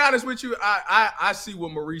 To be honest with you, I see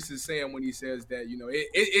what Maurice is saying when he says that,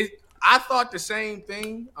 I thought the same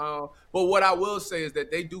thing. But what I will say is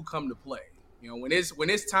that they do come to play. When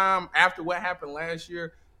it's time after what happened last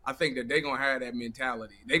year, I think that they're going to have that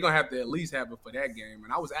mentality. They're going to have to at least have it for that game.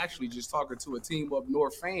 And I was actually just talking to a Team Up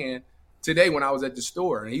North fan today when I was at the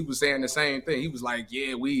store, and he was saying the same thing. He was like,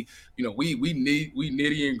 "Yeah, we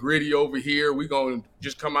nitty and gritty over here. We gonna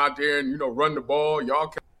just come out there and run the ball. Y'all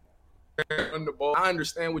can run the ball." I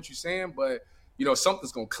understand what you're saying, but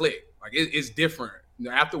something's gonna click. Like it's different.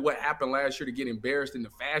 After what happened last year, to get embarrassed in the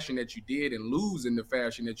fashion that you did and lose in the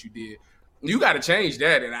fashion that you did, you got to change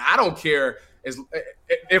that. And I don't care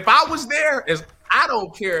if I was there. I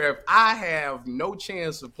don't care if I have no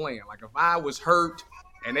chance of playing. Like if I was hurt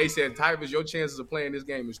and they said, "Tyvus, your chances of playing this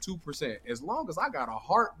game is 2%." As long as I got a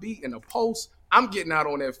heartbeat and a pulse, I'm getting out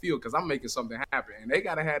on that field because I'm making something happen. And they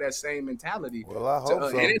got to have that same mentality. Well, I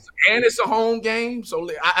hope so. And it's a home game. So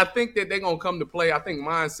I think that they're going to come to play. I think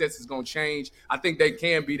mindsets is going to change. I think they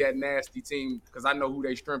can be that nasty team because I know who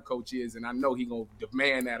their strength coach is, and I know he's going to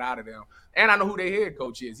demand that out of them. And I know who their head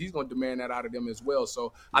coach is. He's going to demand that out of them as well.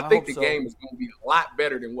 So I think the game is going to be a lot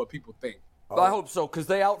better than what people think. Well, I hope so, because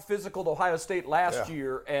they out-physicaled Ohio State last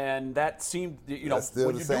year, and that seemed, when you're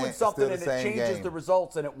doing something and it changes the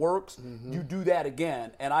results and it works, you do that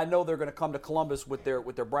again. And I know they're going to come to Columbus with their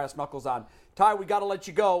brass knuckles on. Ty, we got to let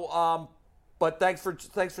you go, but thanks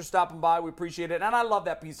for stopping by. We appreciate it, and I love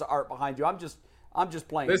that piece of art behind you. I'm just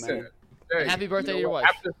playing, man. Hey, happy birthday to your wife.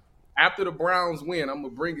 After the Browns win, I'm gonna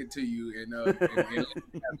bring it to you and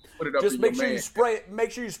put it up. Just in make your sure you spray it.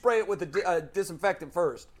 Make sure you spray it with the disinfectant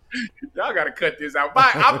first. Y'all gotta cut this out.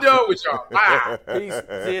 Bye. I'm done with y'all. Bye. Peace.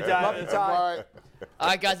 See you, Ty. Love you, Ty. All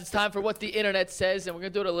right, guys, it's time for What the Internet Says, and we're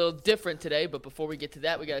going to do it a little different today. But before we get to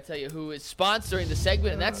that, we got to tell you who is sponsoring the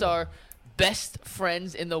segment, and that's our best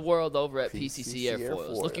friends in the world over at PCC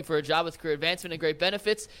Airfoils. Looking for a job with career advancement and great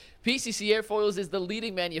benefits? PCC Airfoils is the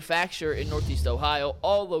leading manufacturer in Northeast Ohio.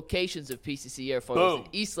 All locations of PCC Airfoils in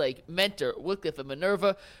Eastlake, Mentor, Wycliffe, and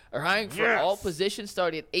Minerva are hiring for all positions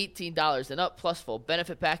starting at $18 and up, plus full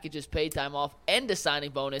benefit packages, paid time off, and a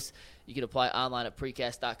signing bonus. You can apply online at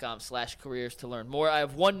precast.com/careers to learn more. I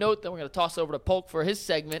have one note, then we're going to toss over to Polk for his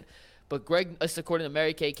segment. But Greg, according to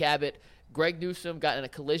Mary Kay Cabot, Greg Newsome got in a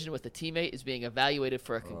collision with a teammate, is being evaluated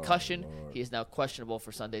for a concussion. He is now questionable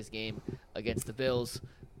for Sunday's game against the Bills.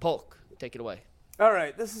 Polk, take it away. All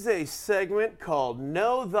right, this is a segment called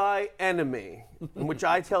Know Thy Enemy, in which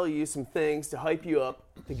I tell you some things to hype you up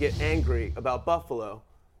to get angry about Buffalo.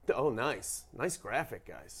 Oh, nice. Nice graphic,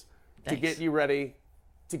 guys. Thanks. To get you ready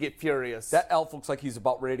to get furious. That elf looks like he's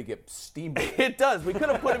about ready to get steamboated. It does. We could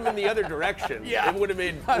have put him in the other direction. Yeah. It would have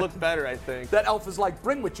made it look better, I think. That elf is like,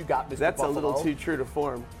 bring what you got, Mr. That's Buffalo. a little too true to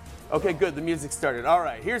form. Okay, good. The music started. All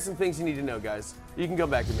right, here's some things you need to know, guys. You can come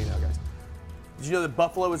back to me now, guys. Did you know that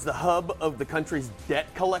Buffalo is the hub of the country's debt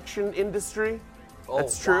collection industry?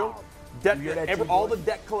 That's true. Wow. All the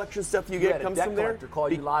debt collection stuff you get comes from there. You had a debt collector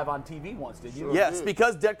call you live on TV once, did you? Yes,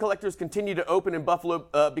 because debt collectors continue to open in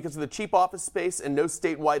Buffalo because of the cheap office space and no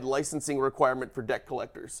statewide licensing requirement for debt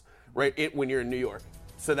collectors, right? When you're in New York.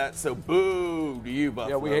 So boo to you,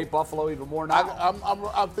 Buffalo. Yeah, we hate Buffalo even more now.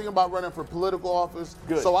 I'm thinking about running for political office,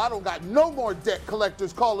 Good. So I don't got no more debt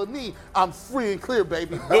collectors calling me. I'm free and clear,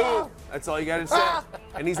 baby. Boom. That's all you got to say.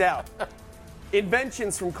 And he's out.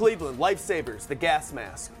 Inventions from Cleveland, lifesavers, the gas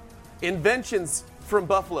mask. Inventions from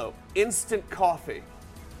Buffalo, instant coffee.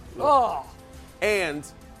 Oh. And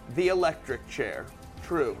the electric chair.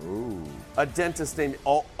 True. Ooh. A dentist named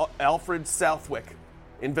Alfred Southwick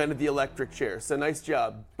invented the electric chair. So nice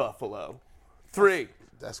job, Buffalo. 3.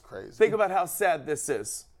 That's crazy. Think about how sad this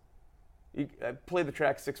is. Play the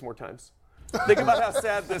track 6 more times. Think about how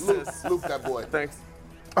sad this is. Luke, that boy. Thanks.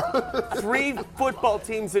 3 football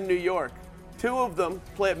teams in New York. 2 of them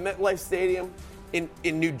play at MetLife Stadium in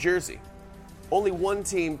New Jersey. Only 1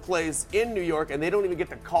 team plays in New York, and they don't even get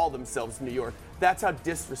to call themselves New York. That's how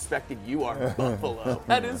disrespected you are, Buffalo.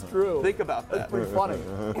 That is true. Think about that. That's pretty funny.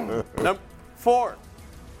 Number 4.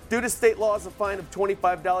 Due to state laws, a fine of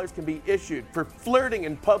 $25 can be issued for flirting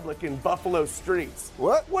in public in Buffalo streets.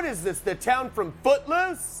 What? What is this, the town from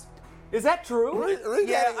Footloose? Is that true?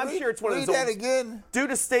 I'm sure it's one of those Read that old- again. Due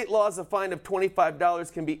to state laws, a fine of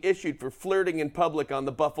 $25 can be issued for flirting in public on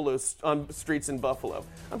streets in Buffalo.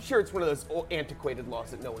 I'm sure it's one of those old, antiquated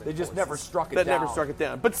laws that no one They just enforces. never struck it That down. never struck it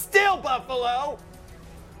down. But still, Buffalo!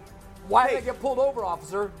 Why did I get pulled over,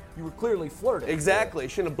 officer? You were clearly flirting. Exactly.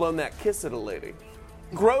 Shouldn't have blown that kiss at a lady.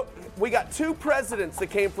 We got 2 presidents that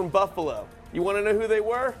came from Buffalo. You want to know who they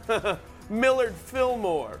were? Millard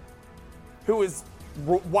Fillmore, who is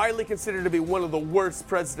widely considered to be one of the worst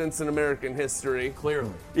presidents in American history.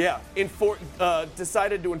 Clearly. Yeah.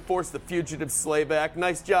 Decided to enforce the Fugitive Slave Act.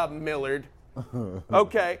 Nice job, Millard.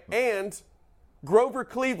 Okay. And Grover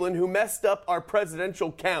Cleveland, who messed up our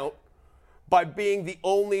presidential count by being the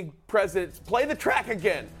only president. Play the track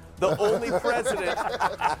again. the only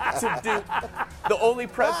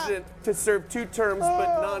president to serve 2 terms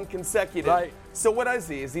but non-consecutive. Right. So what is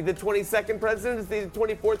he? Is he the 22nd president? Is he the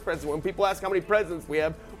 24th president? When people ask how many presidents we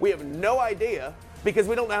have no idea because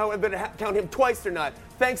we don't know how we're going to count him twice or not.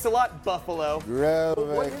 Thanks a lot, Buffalo.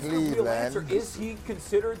 What is the real answer? Is he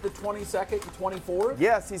considered the 22nd and 24th?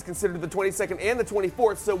 Yes, he's considered the 22nd and the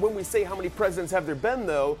 24th. So when we say how many presidents have there been,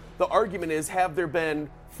 though, the argument is have there been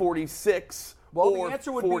 46 Well, or the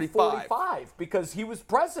answer would 45? be 45 because he was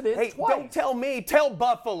president twice. Don't tell me. Tell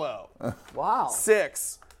Buffalo. Wow.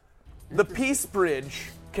 6. The Peace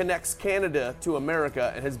Bridge connects Canada to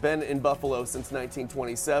America and has been in Buffalo since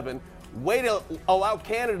 1927. Way to allow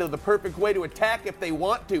Canada the perfect way to attack if they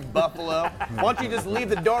want to, Buffalo. Why don't you just leave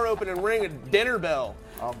the door open and ring a dinner bell?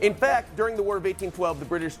 In fact, during the War of 1812, the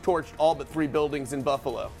British torched all but 3 buildings in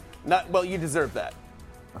Buffalo. You deserve that.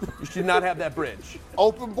 You should not have that bridge.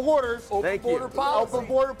 Open borders. Open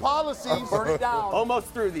border policies. Burn it down. Almost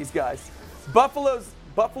through these guys.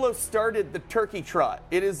 Buffalo started the turkey trot.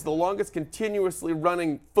 It is the longest continuously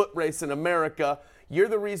running foot race in America. You're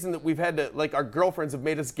the reason that we've had to, our girlfriends have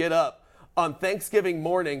made us get up on Thanksgiving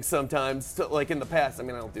morning sometimes, in the past. I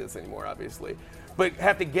mean, I don't do this anymore, obviously. But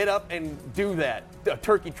have to get up and do that, a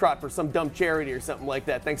turkey trot for some dumb charity or something like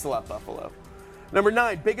that. Thanks a lot, Buffalo. Number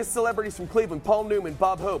 9, biggest celebrities from Cleveland, Paul Newman,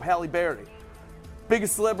 Bob Hope, Halle Berry.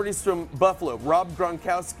 Biggest celebrities from Buffalo, Rob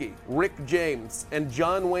Gronkowski, Rick James, and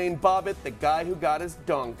John Wayne Bobbitt, the guy who got his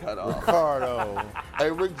dong cut off. Ricardo. Hey,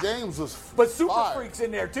 Rick James was But Super Freak's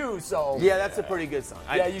in there, too, so... Yeah, that's a pretty good song.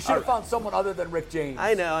 Yeah, you should have found someone other than Rick James.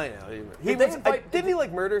 I know. Didn't he,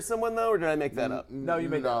 murder someone, though, or did I make that up? No, you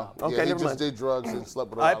made that up. Okay, he never just mind. did drugs and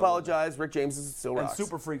slept with a I lot of apologize. Rick James is still rocks. And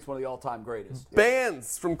Super Freak's one of the all-time greatest.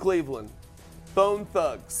 Bands from Cleveland, Bone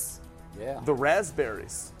Thugs, Yeah. the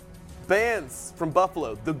Raspberries. Bands from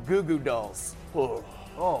Buffalo, the Goo Goo Dolls.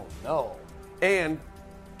 Oh, no. And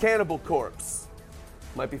Cannibal Corpse.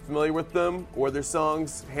 Might be familiar with them or their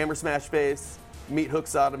songs, Hammer Smash Face, Meat Hook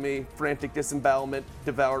Sodomy, Frantic Disembowelment,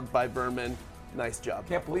 Devoured by Vermin. Nice job.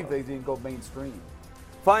 Can't Buffalo. believe they didn't go mainstream.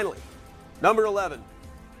 Finally, number 11.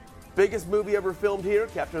 Biggest movie ever filmed here,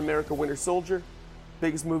 Captain America Winter Soldier.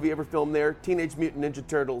 Biggest movie ever filmed there, Teenage Mutant Ninja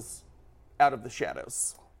Turtles, Out of the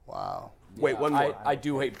Shadows. Wow. Wait, one more. I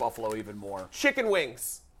do hate Buffalo even more. Chicken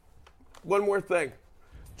wings. One more thing.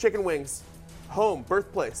 Chicken wings. Home,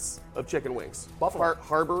 birthplace of chicken wings. Buffalo.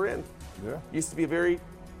 Harbor Inn. Yeah. Used to be a very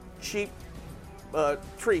cheap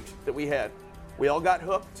treat that we had. We all got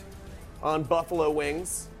hooked on buffalo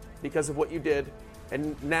wings because of what you did.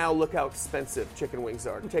 And now look how expensive chicken wings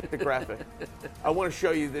are. Take the graphic. I want to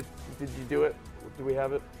show you that. Did you do it? Do we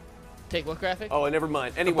have it? Take what graphic? Oh, never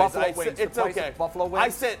mind. Anyways, Buffalo wings, it's the price okay. of Buffalo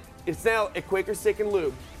wings? It's now at Quaker Steak and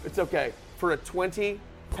Lube. It's okay. For a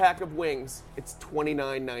 20-pack of wings, it's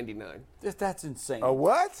 $29.99. That's insane. A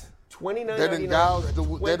what?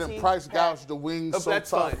 $29.99. They didn't price gouge the wings so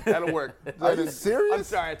that's tough. fine. That'll work. Are you serious? I'm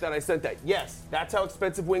sorry, I thought I sent that. Yes, that's how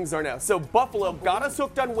expensive wings are now. So Buffalo got us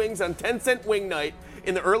hooked on wings on 10-cent wing night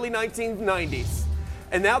in the early 1990s.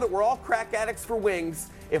 And now that we're all crack addicts for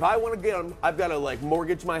wings, if I want to get them, I've got to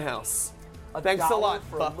mortgage my house. Thanks a lot,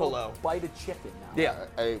 for Buffalo. A bite of chicken now.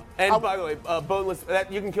 Yeah. And by the way, boneless.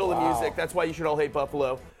 You can kill the music. That's why you should all hate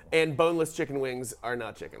Buffalo. And boneless chicken wings are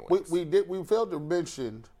not chicken wings. We failed to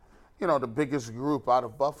mention, the biggest group out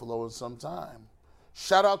of Buffalo in some time.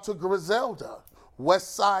 Shout out to Griselda,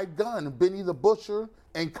 West Side Gun, Benny the Butcher,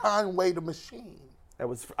 and Conway the Machine. That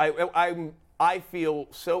was. I feel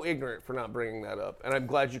so ignorant for not bringing that up, and I'm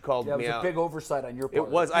glad you called me out. It was a big oversight on your part. It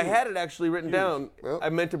was. I had it actually written down. Yep. I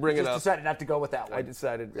meant to bring it up. Just decided not to go with that one. I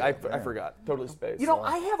decided. I forgot. Totally spaced.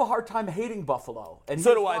 I have a hard time hating Buffalo. And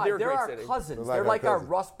so do why. I. They're a great our city. cousins. They're They're like our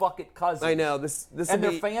Rust Bucket cousins. I know. This and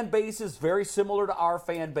their fan base is very similar to our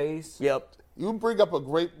fan base. Yep. You bring up a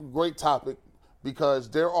great topic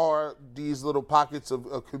because there are these little pockets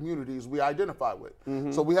of communities we identify with.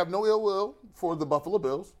 Mm-hmm. So we have no ill will for the Buffalo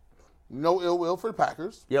Bills. No ill will for the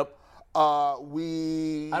Packers. Yep. I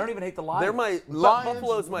don't even hate the Lions. They're my Lions.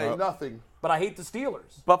 Buffalo's my nothing. But I hate the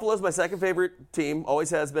Steelers. Buffalo's my second favorite team. Always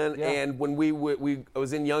has been. Yeah. And when I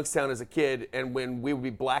was in Youngstown as a kid, and when we would be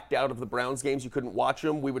blacked out of the Browns games, you couldn't watch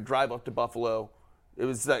them. We would drive up to Buffalo. It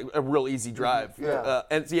was a real easy drive.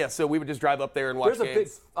 Yeah. So we would just drive up there and watch There's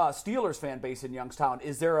games. a big Steelers fan base in Youngstown.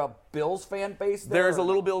 Is there a Bills fan base there? There's a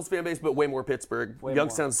little Bills fan base, but way more Pittsburgh. Way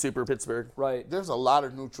Youngstown's super Pittsburgh. Right. There's a lot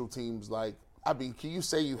of neutral teams. Can you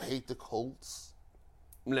say you hate the Colts?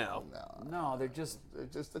 No. No, they're just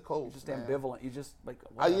the Colts. just man. ambivalent. You just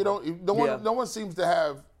No one seems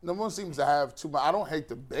to have too much. I don't hate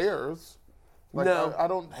the Bears. Like, No. I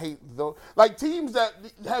don't hate those. Like teams that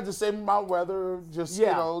have the same amount of weather, just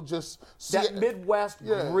Yeah. you know, just see That Midwest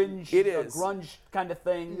grunge, It is. grunge kind of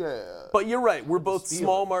thing. Yeah. But you're right. We're both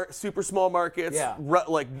super small markets. Yeah.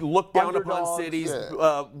 Like look down upon Underdogs. cities.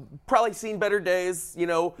 Yeah. Probably seen better days. You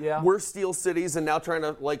know, Yeah. we're steel cities and now trying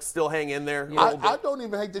to like still hang in there. I don't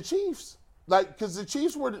even hate the Chiefs. Like, because the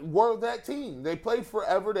Chiefs were that team. They played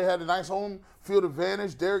forever. They had a nice home field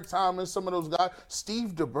advantage. Derek Thomas, some of those guys.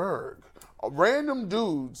 Steve DeBerg. Random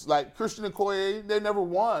dudes like Christian Okoye, they never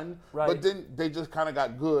won, but then they just kind of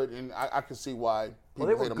got good, and I could see why people Well,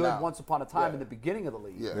 they were hate them good now. once upon a time in the beginning of the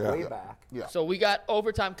league, way back. Yeah. So we got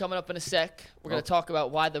overtime coming up in a sec. We're going to talk about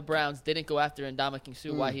why the Browns didn't go after Ndamukong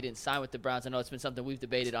Suh, why he didn't sign with the Browns. I know it's been something we've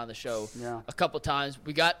debated on the show a couple times.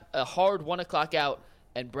 We got a hard 1 o'clock out,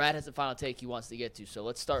 and Brad has a final take he wants to get to. So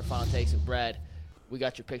let's start final takes with Brad. We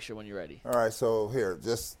got your picture when you're ready. All right, so here,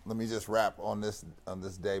 let me wrap on this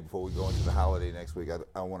day before we go into the holiday next week.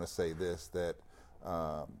 I want to say this, that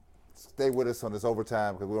stay with us on this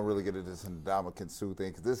overtime because we don't really get into this Ndamukong Suh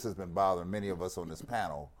thing because this has been bothering many of us on this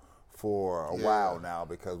panel for a while now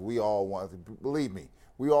because we all want, believe me,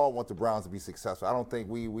 we all want the Browns to be successful. I don't think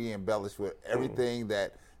we embellish with everything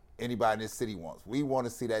that anybody in this city wants. We want to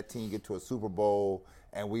see that team get to a Super Bowl,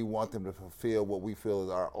 and we want them to fulfill what we feel is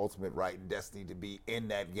our ultimate right and destiny to be in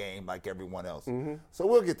that game like everyone else. So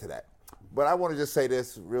we'll get to that. But I want to just say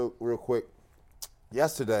this real quick.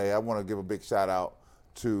 Yesterday, I want to give a big shout out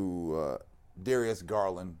to Darius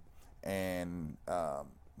Garland and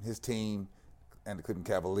his team and the Cleveland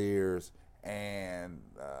Cavaliers and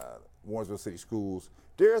Warrensville City Schools.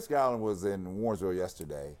 Darius Garland was in Warrensville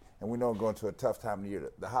yesterday, and we know we're going to a tough time of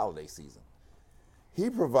year, the holiday season. He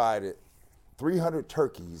provided 300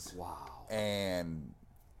 turkeys and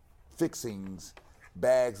fixings,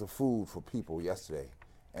 bags of food for people yesterday.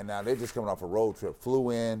 And now they're just coming off a road trip,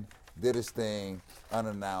 flew in, did his thing,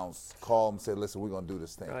 unannounced, called him, said, listen, we're going to do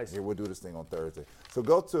this thing. Nice. Here, we'll do this thing on Thursday. So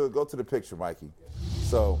go to the picture, Mikey.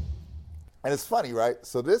 So, and it's funny, right?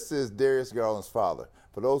 So this is Darius Garland's father.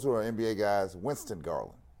 For those who are NBA guys, Winston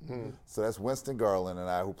Garland. So that's Winston Garland and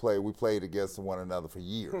I we played against one another for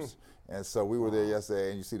years. And so we were there yesterday,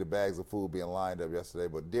 and you see the bags of food being lined up yesterday.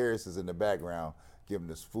 But Darius is in the background giving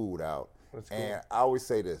this food out. That's cool. And I always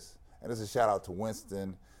say this, and this is a shout out to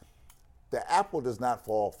Winston. The apple does not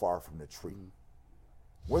fall far from the tree.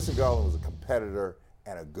 Winston Garland was a competitor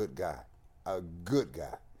and a good guy.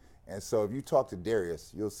 And so if you talk to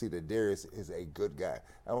Darius, you'll see that Darius is a good guy.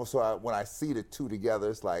 And also when I see the two together,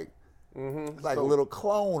 it's like, it's like a little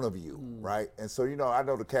clone of you, right? And so, I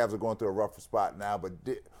know the Cavs are going through a rougher spot now, but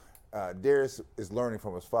Darius is learning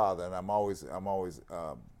from his father, and I'm always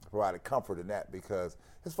providing comfort in that because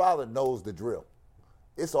his father knows the drill.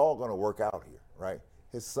 It's all going to work out here, right?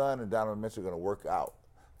 His son and Donovan Mitchell are going to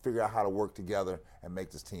figure out how to work together and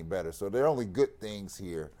make this team better. So there are only good things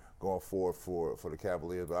here going forward for the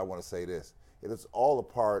Cavaliers, but I want to say this. It is all a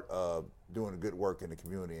part of doing good work in the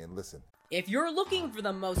community. And listen, if you're looking for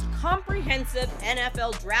the most comprehensive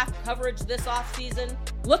NFL draft coverage this offseason,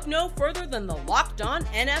 look no further than the Locked On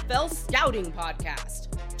NFL Scouting Podcast.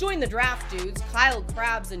 Join the draft dudes, Kyle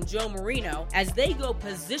Krabs and Joe Marino, as they go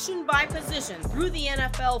position by position through the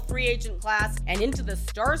NFL free agent class and into the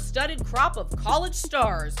star-studded crop of college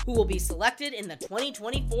stars who will be selected in the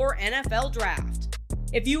 2024 NFL Draft.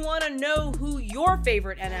 If you want to know who your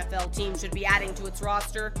favorite NFL team should be adding to its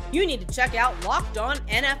roster, you need to check out Locked On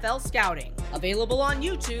NFL Scouting, available on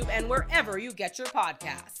YouTube and wherever you get your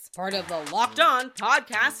podcasts. Part of the Locked On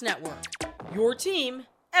Podcast Network, your team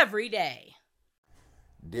every day.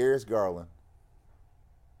 Darius Garland,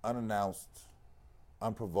 unannounced,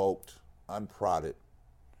 unprovoked, unprodded.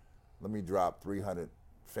 Let me drop 300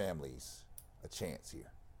 families a chance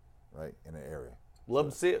here, right, in the area.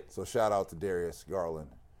 Love to see it. So shout out to Darius Garland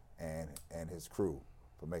and his crew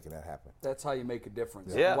for making that happen. That's how you make a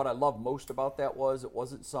difference. Yeah. What I love most about that was it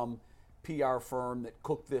wasn't some PR firm that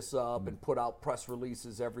cooked this up and put out press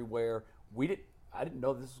releases everywhere. I didn't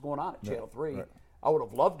know this was going on at Channel 3. Right. I would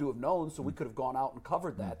have loved to have known, so we could have gone out and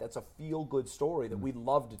covered that. That's a feel-good story that we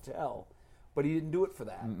love to tell. But he didn't do it for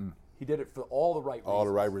that. He did it for all the right reasons. All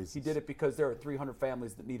the right reasons. He did it because there are 300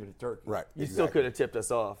 families that needed a turkey. Right. You still could have tipped us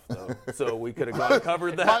off, though, so we could have gone and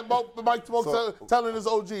covered that. Mike telling his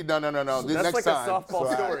OG, no. That's Next like time. a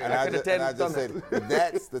softball story. And I just said,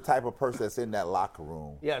 that's the type of person that's in that locker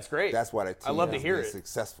room. Yeah, it's great. That's why that team is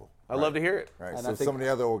successful. I love to hear it. Right. And so some of the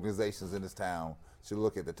otother organizations in this town should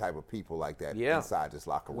look at the type of people like that inside this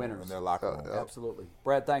locker room. Winners. In their locker room. Absolutely.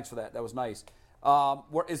 Brad, thanks for that. That was nice.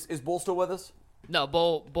 Is Bull still with us? No,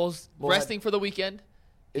 Bull's resting for the weekend.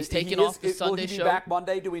 He's taking off the Sunday show. Will he be back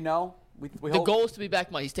Monday? Do we know? We the hope. goal is to be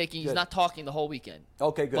back Monday. He's not talking the whole weekend.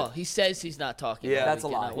 Okay, good. Well, he says he's not talking. Yeah, that's a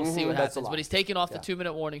lie. We'll see what That's a happens. lie. But he's taking off the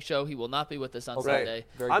 2-minute warning show. He will not be with us on Sunday.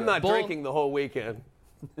 I'm not drinking the whole weekend.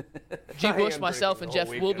 G. Bush, myself, and Jeff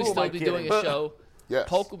will still be doing a show. Yes.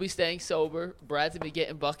 Polk will be staying sober. Brad's going to be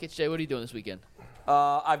getting buckets. Jay, what are you doing this weekend?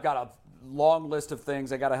 I've got a long list of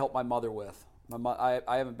things I got to help my mother with. I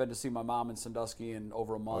haven't been to see my mom in Sandusky in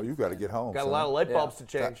over a month. Oh, you got to get home. Got a lot of light bulbs to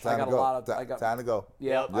change. Time to go.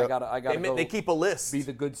 Yeah, I got to go. They keep a list. Be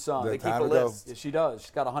the good son. Yeah, They keep time a to go. list. Yeah, she does.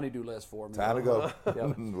 She's got a honeydew list for me. Time to go. Yep. We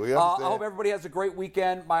understand. I hope everybody has a great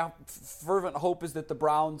weekend. My fervent hope is that the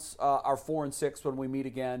Browns are 4-6 when we meet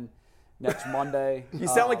again next Monday. You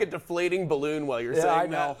sound like a deflating balloon while you're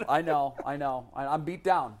saying that. I know. I'm beat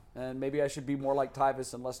down, and maybe I should be more like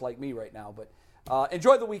Tyvus and less like me right now. But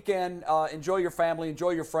enjoy the weekend. Enjoy your family.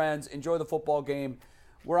 Enjoy your friends. Enjoy the football game.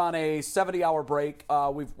 We're on a 70-hour break.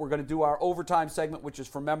 We're going to do our overtime segment, which is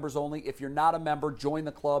for members only. If you're not a member, join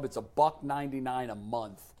the club. It's $1.99 a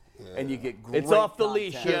month. And you get great It's off the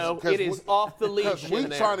content. leash, yo. It is off the leash. We're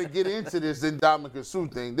trying to get into this Ndamukong Suh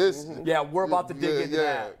thing. Yeah, we're about to dig into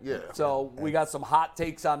that. Yeah. So we got some hot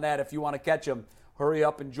takes on that. If you want to catch them, hurry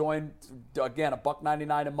up and join. Again,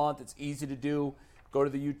 $1.99 a month. It's easy to do. Go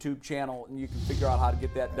to the YouTube channel and you can figure out how to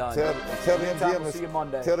get that done. Tell the MGM we'll see you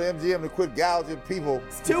Monday. Tell the MGM to quit gouging people.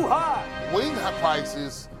 It's too hot. Wing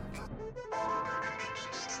prices.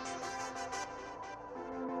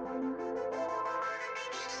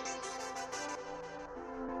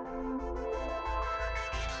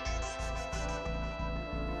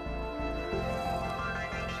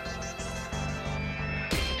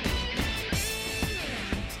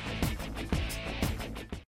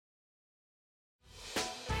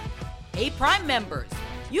 Hey, Prime members,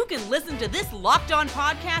 you can listen to this Locked On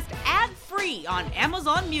podcast ad-free on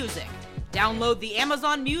Amazon Music. Download the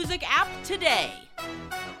Amazon Music app today.